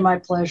totally my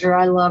pleasure.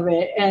 I love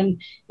it.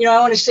 And, I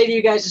want to say to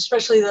you guys,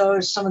 especially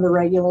some of the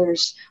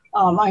regulars,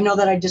 I know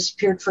that I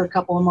disappeared for a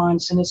couple of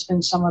months, and it's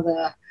been some of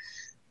the,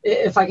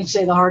 if I can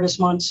say, the hardest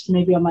months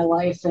maybe of my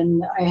life.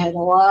 And I had a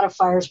lot of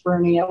fires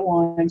burning at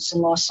once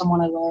and lost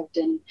someone I loved.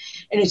 And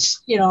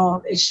it's,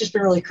 it's just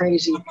been really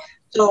crazy.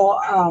 So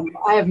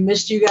I have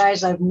missed you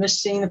guys. I've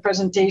missed seeing the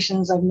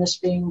presentations. I've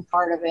missed being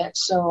part of it.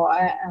 So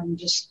I'm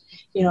just,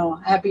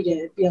 happy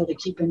to be able to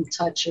keep in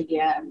touch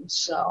again.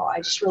 So I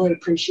just really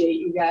appreciate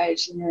you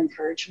guys and your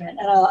encouragement.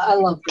 And I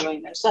love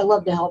doing this. I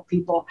love to help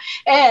people.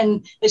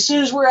 And as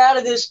soon as we're out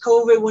of this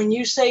COVID, when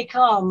you say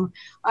come,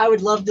 I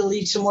would love to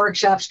lead some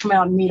workshops, come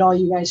out and meet all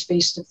you guys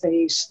face to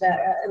face,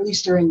 at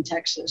least during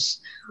Texas.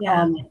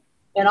 Yeah.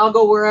 And I'll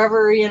go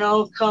wherever,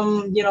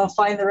 come,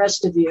 find the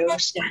rest of you.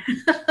 So.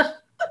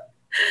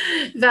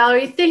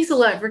 Valerie, thanks a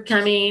lot for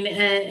coming,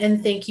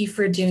 and thank you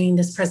for doing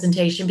this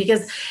presentation,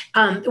 because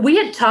we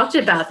had talked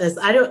about this.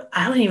 I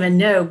don't even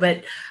know,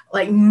 but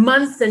like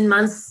months and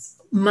months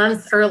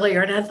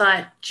earlier, and I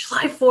thought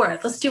July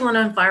 4th, let's do one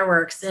on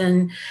fireworks.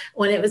 And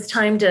when it was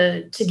time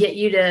to get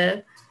you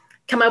to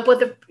come up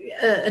with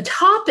a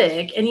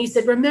topic, and you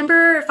said,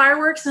 remember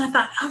fireworks? And I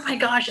thought, oh my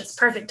gosh, it's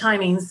perfect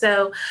timing.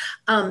 So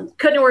couldn't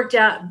have worked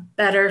out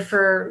better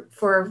for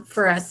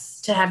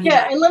us to have you.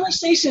 Yeah, and let me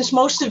say, since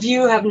most of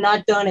you have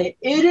not done it,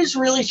 it is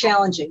really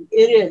challenging.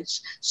 It is.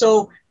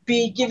 So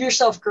give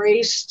yourself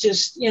grace.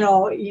 Just,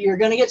 you're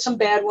going to get some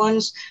bad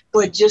ones,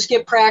 but just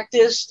get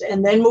practiced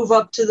and then move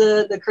up to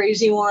the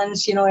crazy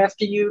ones,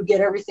 after you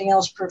get everything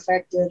else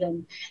perfected,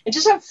 and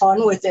just have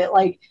fun with it.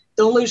 Like,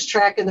 don't lose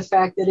track of the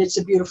fact that it's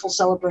a beautiful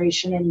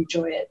celebration and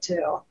enjoy it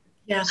too.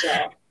 Yeah. So.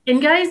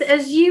 And guys,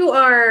 as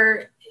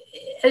you're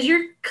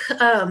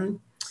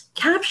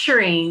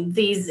capturing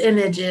these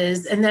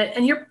images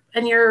and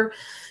you're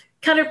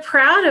kind of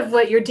proud of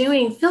what you're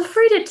doing, feel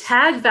free to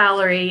tag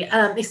Valerie,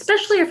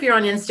 especially if you're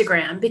on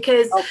Instagram,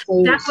 because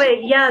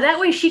that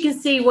way she can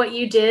see what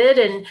you did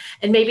and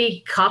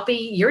maybe copy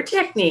your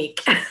technique.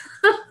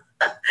 All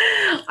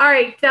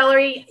right,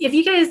 Valerie, if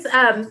you guys,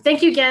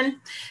 thank you again.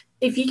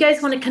 If you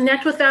guys want to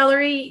connect with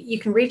Valerie, you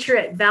can reach her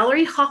at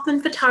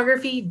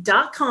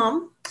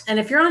ValerieHoffmanPhotography.com. And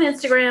if you're on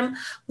Instagram,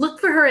 look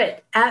for her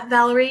at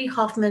Valerie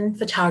Hoffman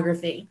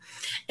Photography.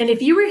 And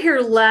if you were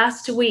here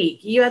last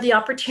week, you had the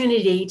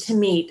opportunity to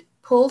meet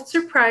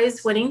Pulitzer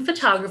Prize winning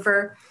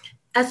photographer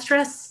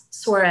Estras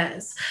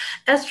Suarez.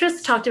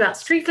 Estras talked about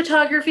street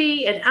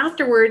photography, and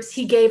afterwards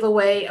he gave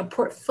away a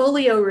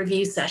portfolio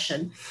review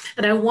session.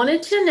 And I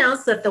wanted to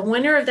announce that the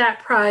winner of that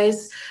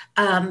prize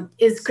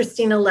is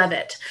Christina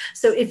Levitt.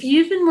 So if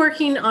you've been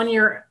working on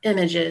your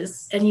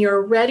images and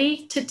you're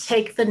ready to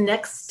take the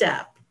next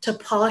step to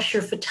polish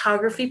your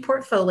photography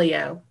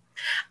portfolio,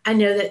 I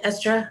know that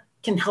Estra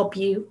can help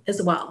you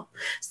as well.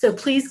 So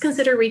please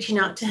consider reaching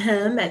out to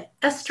him at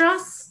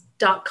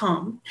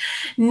estras.com.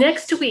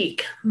 Next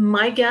week,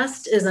 my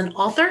guest is an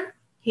author.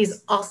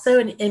 He's also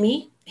an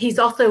Emmy. He's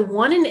also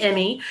won an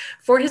Emmy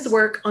for his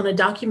work on a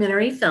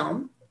documentary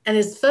film, and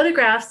his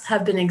photographs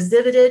have been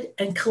exhibited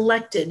and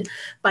collected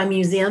by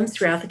museums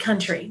throughout the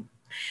country.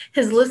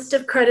 His list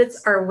of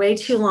credits are way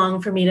too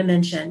long for me to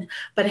mention,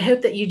 but I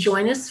hope that you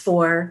join us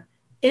for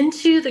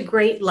Into the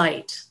Great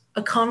Light,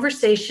 a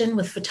conversation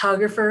with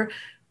photographer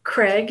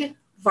Craig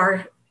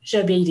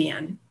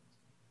Varjabedian.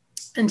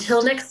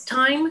 Until next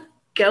time,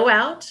 go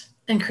out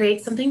and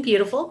create something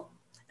beautiful,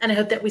 and I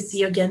hope that we see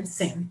you again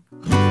soon.